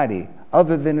anybody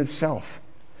other than himself.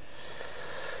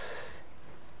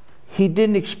 He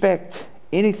didn't expect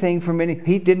anything from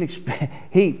he didn't expect,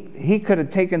 he could have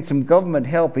taken some government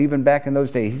help even back in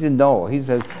those days. He said, no. He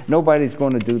says, nobody's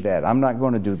going to do that. I'm not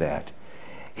going to do that.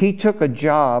 He took a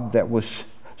job that was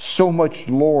so much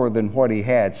lower than what he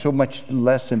had, so much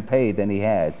less in pay than he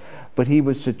had, but he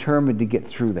was determined to get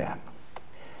through that.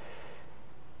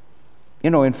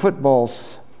 In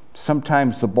footballs,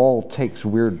 sometimes the ball takes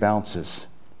weird bounces,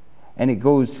 and it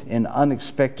goes in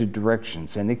unexpected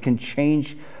directions, and it can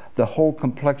change the whole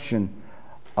complexion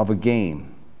of a game.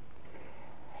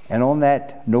 And on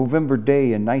that November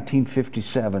day in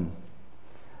 1957,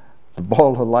 the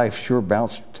ball of life sure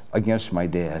bounced against my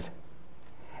dad.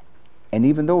 And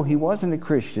even though he wasn't a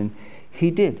Christian,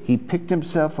 he did. He picked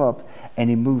himself up and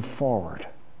he moved forward.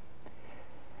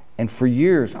 And for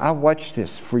years, I watched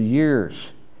this for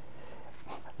years.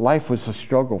 Life was a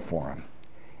struggle for him.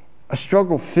 A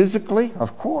struggle physically,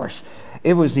 of course.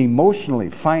 It was emotionally,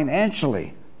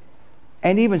 financially,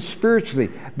 and even spiritually,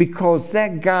 because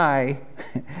that guy,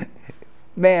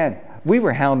 man, we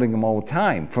were hounding him all the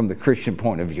time from the Christian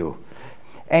point of view.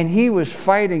 And he was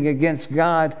fighting against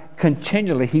God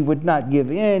continually. He would not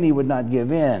give in. He would not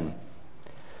give in.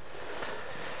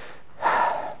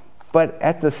 But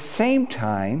at the same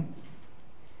time,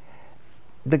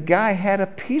 the guy had a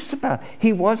peace about it.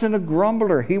 He wasn't a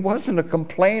grumbler. He wasn't a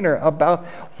complainer about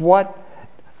what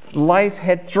life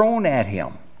had thrown at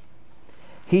him.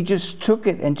 He just took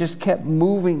it and just kept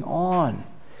moving on.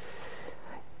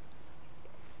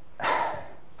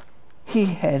 He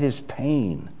had his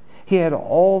pain. He had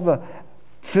all the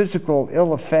physical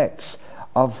ill effects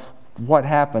of what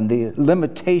happened, the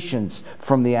limitations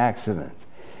from the accident.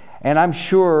 And I'm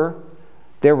sure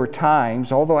there were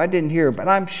times, although I didn't hear, but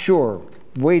I'm sure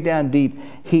way down deep,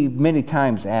 he many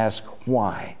times asked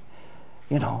why.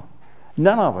 You know,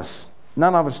 none of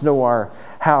us know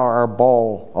how our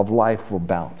ball of life will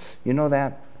bounce. You know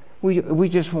that? We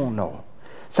just won't know.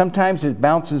 Sometimes it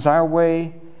bounces our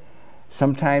way,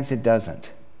 sometimes it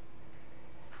doesn't.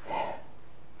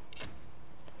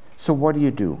 So what do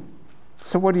you do?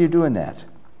 So what do you do in that?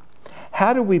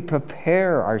 How do we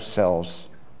prepare ourselves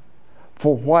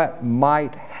for what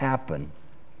might happen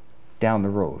down the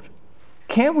road?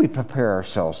 Can we prepare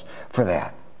ourselves for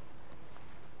that?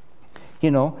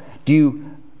 You know, do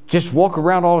you just walk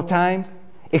around all the time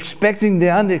expecting the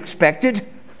unexpected?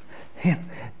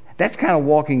 That's kind of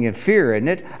walking in fear, isn't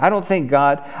it? I don't think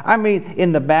God,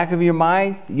 in the back of your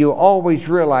mind, you always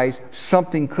realize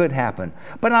something could happen.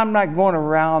 But I'm not going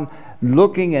around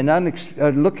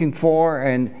looking for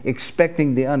and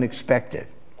expecting the unexpected.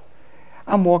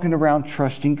 I'm walking around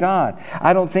trusting God.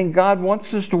 I don't think God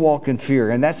wants us to walk in fear,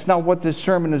 and that's not what this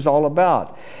sermon is all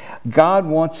about. God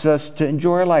wants us to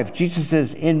enjoy life. Jesus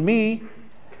says, in me,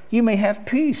 you may have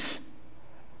peace.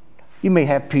 You may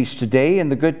have peace today in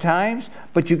the good times,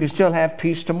 but you can still have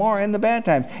peace tomorrow in the bad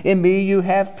times. In me, you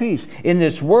have peace. In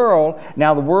this world,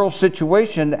 now the world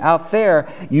situation out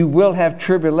there, you will have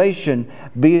tribulation,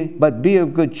 but be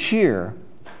of good cheer.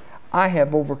 I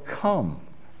have overcome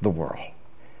the world.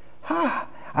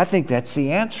 I think that's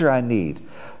the answer I need.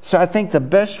 So I think the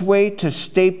best way to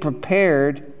stay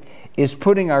prepared is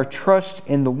putting our trust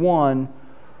in the one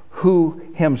who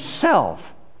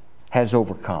himself has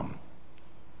overcome.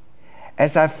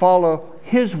 As I follow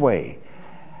his way,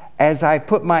 as I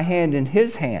put my hand in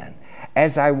his hand,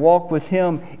 as I walk with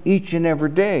him each and every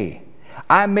day,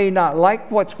 I may not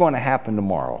like what's going to happen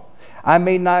tomorrow. I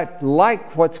may not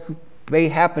like what may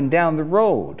happen down the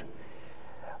road,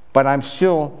 but I'm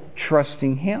still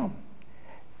trusting him,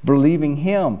 believing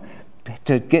him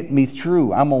to get me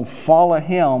through. I'm going to follow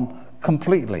him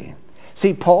completely.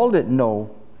 See, Paul didn't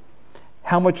know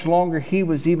how much longer he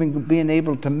was even being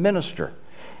able to minister.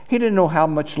 He didn't know how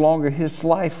much longer his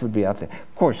life would be out there.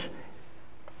 Of course,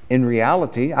 in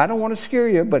reality, I don't want to scare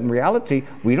you, but in reality,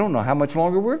 we don't know how much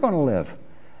longer we're going to live.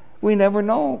 We never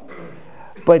know.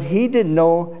 But he didn't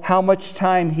know how much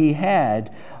time he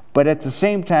had, but at the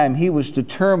same time, he was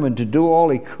determined to do all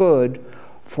he could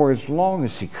for as long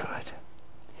as he could.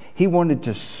 He wanted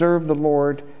to serve the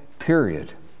Lord,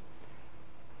 period.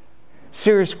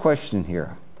 Serious question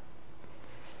here.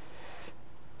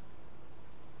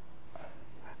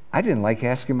 I didn't like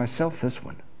asking myself this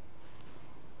one.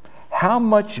 How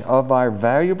much of our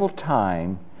valuable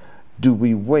time do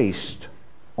we waste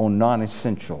on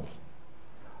non-essentials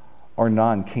or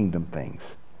non-kingdom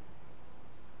things?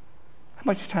 How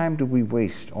much time do we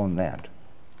waste on that?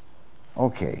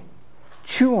 Okay,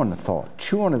 chew on the thought.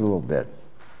 Chew on it a little bit.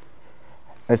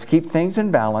 Let's keep things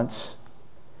in balance.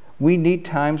 We need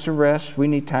times of rest. We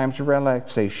need times of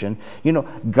relaxation. You know,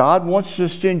 God wants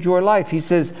us to enjoy life. He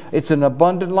says it's an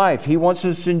abundant life. He wants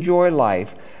us to enjoy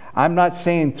life. I'm not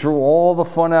saying throw all the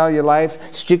fun out of your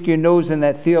life, stick your nose in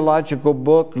that theological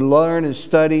book, learn and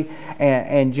study,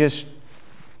 and just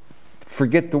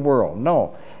forget the world.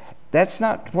 No, that's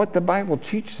not what the Bible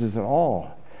teaches at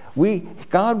all.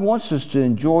 God wants us to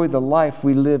enjoy the life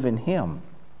we live in Him.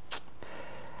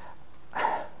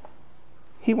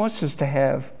 He wants us to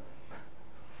have,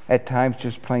 at times,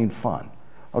 just plain fun.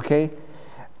 Okay?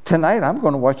 Tonight, I'm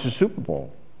going to watch the Super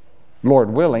Bowl.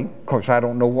 Lord willing. Of course, I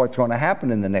don't know what's going to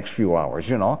happen in the next few hours,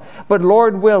 you know. But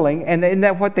Lord willing, and isn't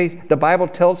that what the Bible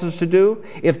tells us to do?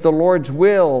 If the Lord's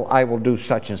will, I will do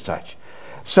such and such.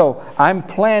 So I'm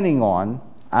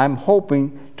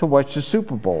hoping to watch the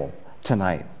Super Bowl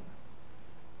tonight.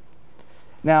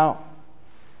 Now,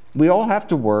 we all have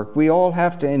to work. We all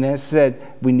have to, and as I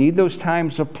said, we need those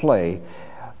times of play.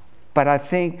 But I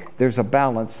think there's a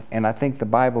balance, and I think the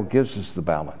Bible gives us the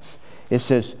balance. It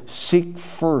says, seek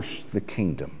first the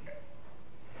kingdom.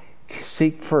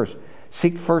 Seek first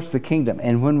the kingdom.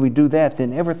 And when we do that,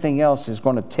 then everything else is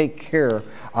going to take care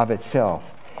of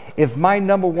itself. if my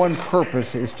number one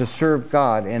purpose is to serve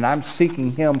God and I'm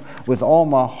seeking Him with all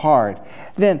my heart,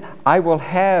 then I will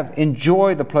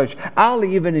enjoy the pleasure. I'll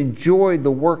even enjoy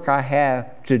the work I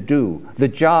have to do, the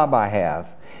job I have,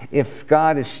 if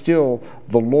God is still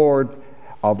the Lord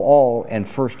of all and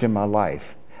first in my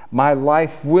life. My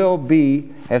life will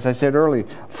be, as I said earlier,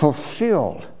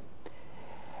 fulfilled.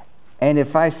 And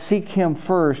if I seek Him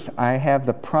first, I have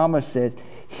the promise that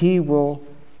He will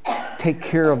take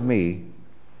care of me,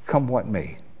 come what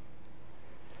may.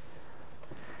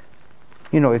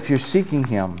 You know, if you're seeking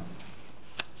Him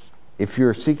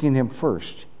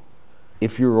first,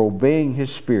 if you're obeying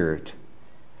His Spirit,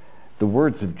 the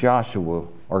words of Joshua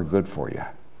are good for you.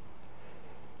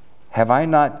 Have I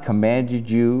not commanded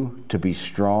you to be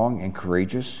strong and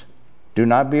courageous? Do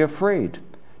not be afraid.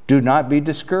 Do not be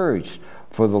discouraged,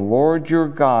 for the Lord your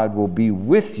God will be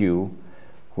with you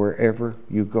wherever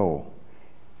you go.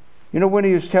 You know, when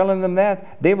he was telling them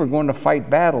that, they were going to fight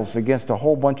battles against a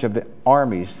whole bunch of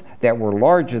armies that were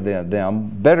larger than them,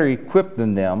 better equipped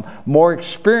than them, more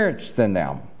experienced than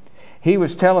them. He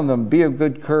was telling them, be of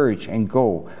good courage and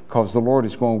go, because the Lord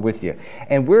is going with you.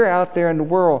 And we're out there in the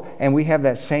world, and we have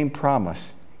that same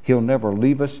promise. He'll never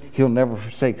leave us. He'll never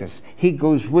forsake us. He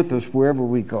goes with us wherever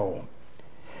we go.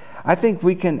 I think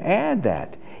we can add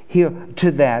that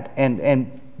to that,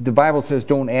 and the Bible says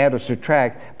don't add or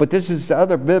subtract, but this is the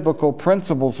other biblical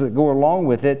principles that go along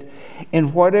with it.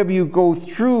 And whatever you go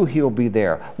through, He'll be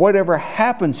there. Whatever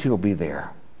happens, He'll be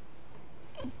there.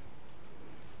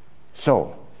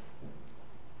 So,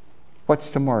 what's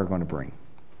tomorrow going to bring?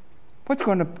 What's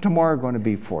tomorrow going to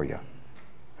be for you?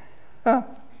 I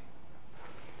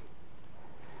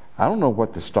don't know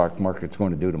what the stock market's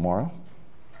going to do tomorrow.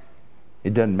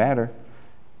 It doesn't matter.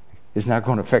 It's not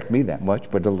going to affect me that much,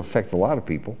 but it'll affect a lot of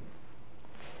people.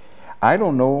 I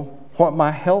don't know what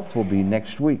my health will be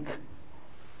next week.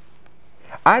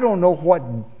 I don't know what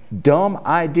dumb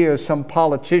idea some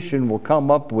politician will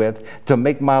come up with to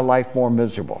make my life more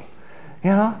miserable.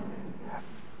 You know?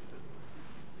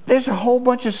 There's a whole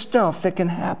bunch of stuff that can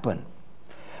happen.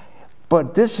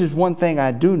 But this is one thing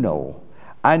I do know.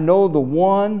 I know the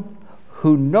one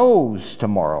who knows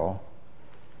tomorrow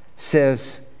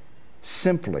says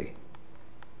simply,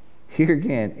 here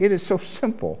again, it is so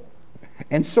simple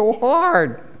and so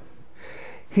hard.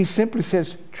 He simply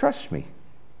says, trust me.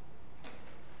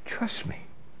 Trust me.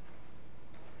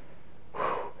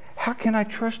 How can I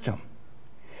trust Him?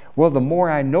 Well, the more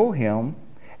I know Him,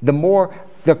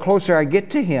 the closer I get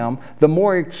to Him, the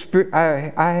more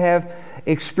I have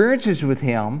experiences with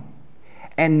Him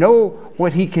and know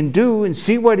what He can do and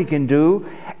see what He can do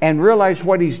and realize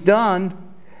what He's done,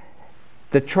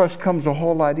 the trust comes a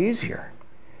whole lot easier.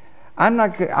 I'm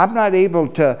not able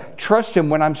to trust Him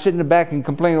when I'm sitting in the back and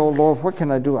complaining, oh Lord, what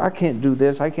can I do? I can't do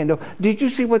this. I can't do. Did you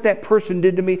see what that person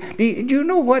did to me? Do you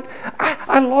know what?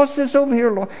 I lost this over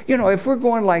here, Lord. You know, if we're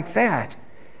going like that.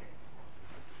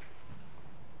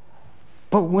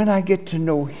 But when I get to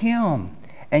know Him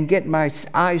and get my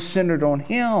eyes centered on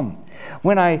Him,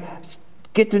 when I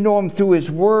get to know Him through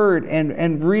His Word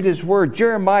and read His Word.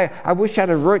 Jeremiah, I wish I'd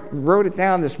have wrote it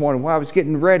down this morning while I was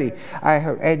getting ready. I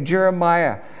had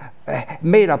Jeremiah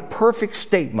made a perfect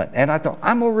statement, and I thought,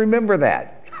 I'm going to remember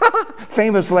that.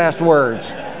 Famous last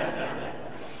words.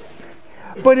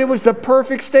 But it was the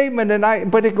perfect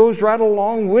statement, but it goes right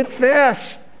along with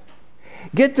this.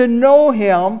 Get to know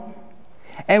Him,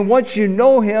 and once you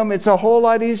know Him, it's a whole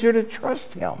lot easier to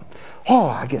trust Him. Oh,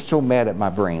 I get so mad at my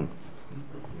brain.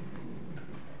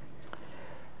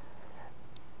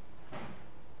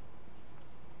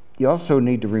 You also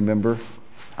need to remember,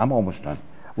 I'm almost done.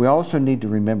 We also need to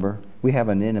remember we have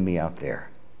an enemy out there.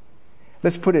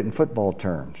 Let's put it in football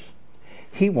terms.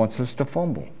 He wants us to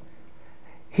fumble.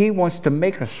 He wants to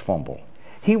make us fumble.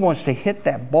 He wants to hit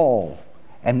that ball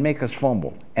and make us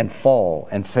fumble and fall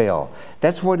and fail.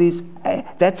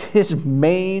 That's his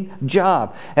main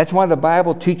job. That's why the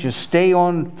Bible teaches stay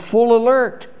on full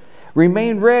alert,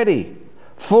 remain ready,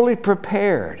 fully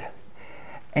prepared,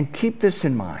 and keep this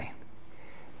in mind.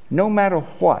 No matter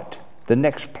what the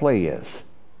next play is,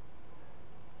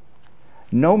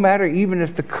 no matter even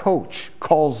if the coach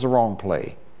calls the wrong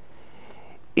play,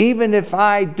 even if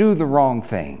I do the wrong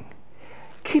thing,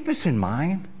 keep this in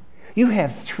mind. You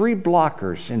have 3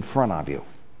 blockers in front of you.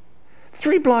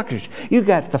 3 blockers. You've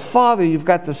got the Father, you've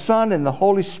got the Son, and the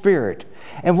Holy Spirit.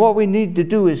 And what we need to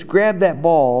do is grab that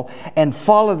ball and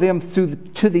follow them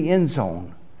to the end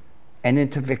zone and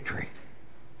into victory.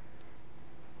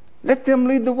 Let them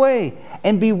lead the way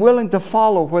and be willing to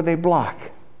follow where they block.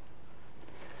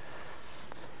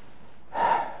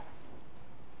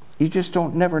 You just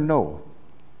don't never know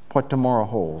what tomorrow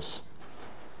holds.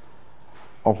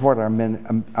 of what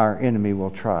our enemy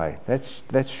will try.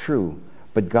 That's true,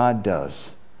 but God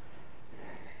does.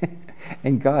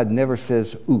 And God never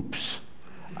says, oops,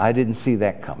 I didn't see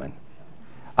that coming.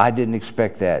 I didn't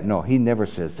expect that. No, he never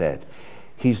says that.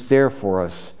 He's there for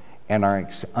us in our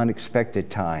unexpected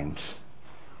times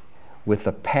with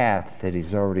a path that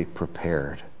he's already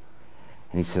prepared.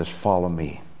 And he says, follow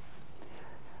me.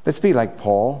 Let's be like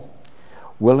Paul,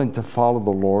 willing to follow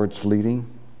the Lord's leading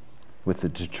with the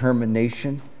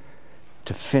determination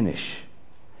to finish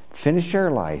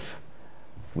our life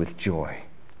with joy.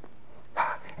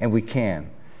 And we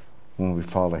can when we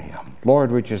follow him.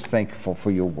 Lord, we're just thankful for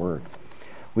your word.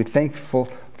 We're thankful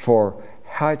for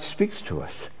how it speaks to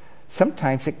us.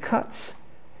 Sometimes it cuts,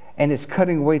 and it's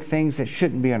cutting away things that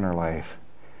shouldn't be in our life.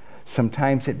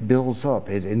 Sometimes it builds up,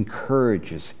 it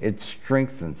encourages, it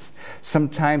strengthens.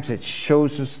 Sometimes it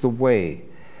shows us the way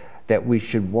that we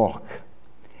should walk.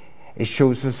 It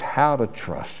shows us how to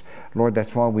trust. Lord,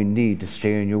 that's why we need to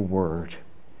stay in your word.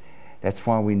 That's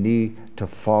why we need to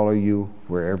follow you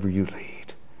wherever you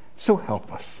lead. So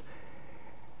help us.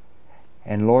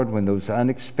 And Lord, when those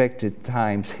unexpected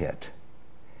times hit,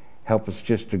 help us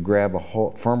just to grab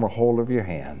a firmer hold of your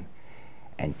hand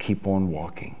and keep on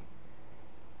walking.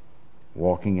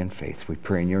 Walking in faith. We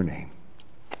pray in your name.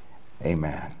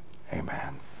 Amen.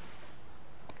 Amen.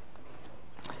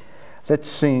 Let's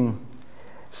sing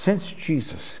Since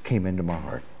Jesus Came Into My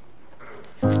Heart.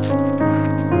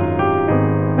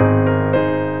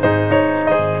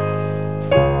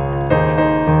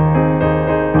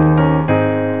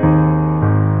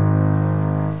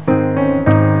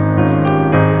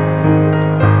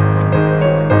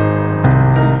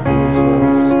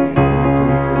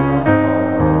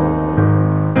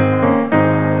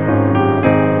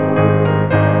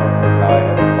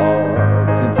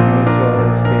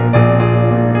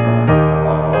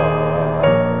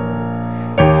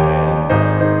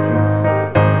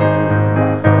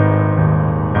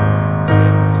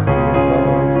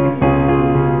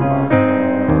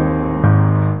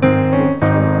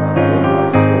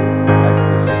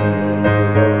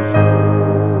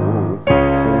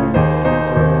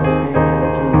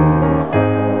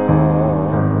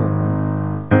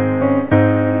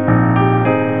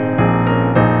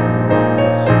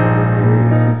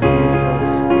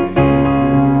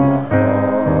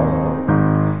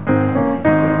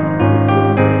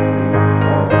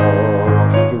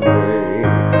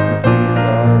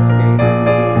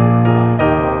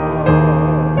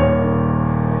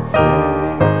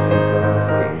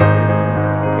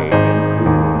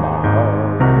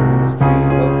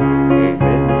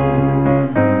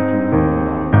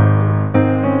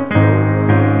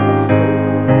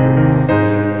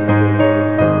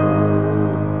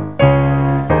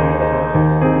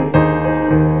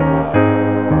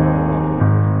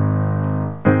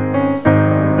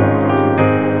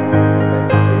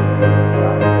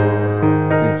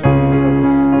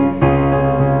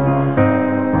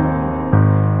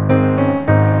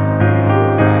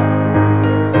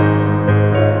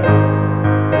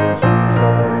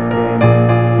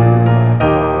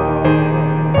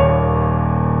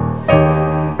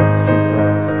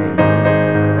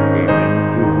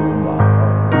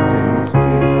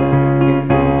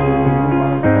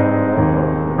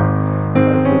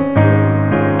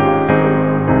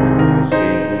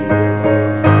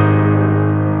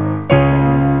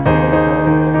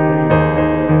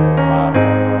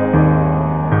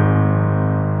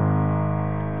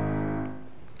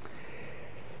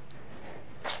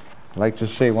 I'd like to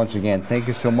say once again, thank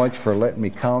you so much for letting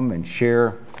me come and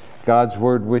share God's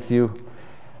word with you.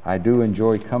 I do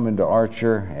enjoy coming to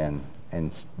Archer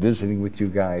and visiting with you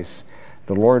guys.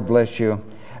 The Lord bless you.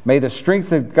 May the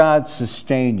strength of God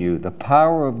sustain you. The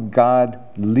power of God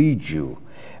lead you.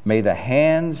 May the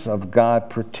hands of God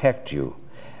protect you.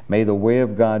 May the way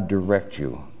of God direct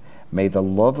you. May the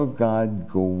love of God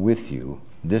go with you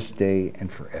this day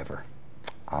and forever.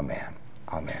 Amen.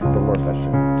 Amen. The Lord bless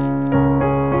you.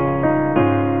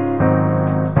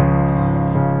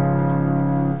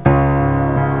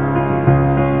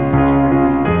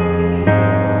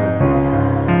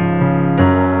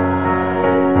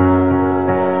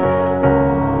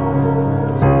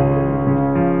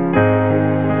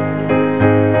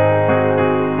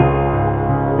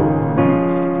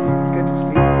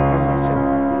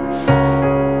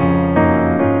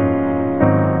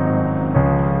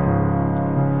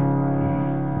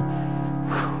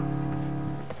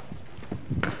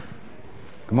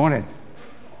 Good morning.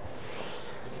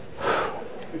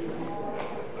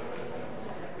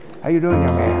 How you doing,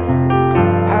 young man?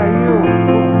 How are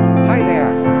you? Hi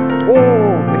there.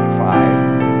 Oh, big five.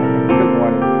 Good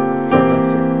morning.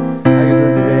 How you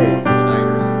doing?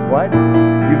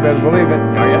 better believe it.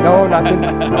 Are you? No, nothing.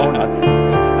 No, nothing.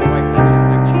 My wife thinks she's a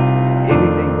big cheese fan.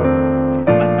 Anything but.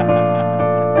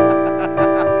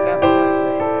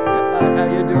 How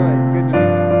you doing?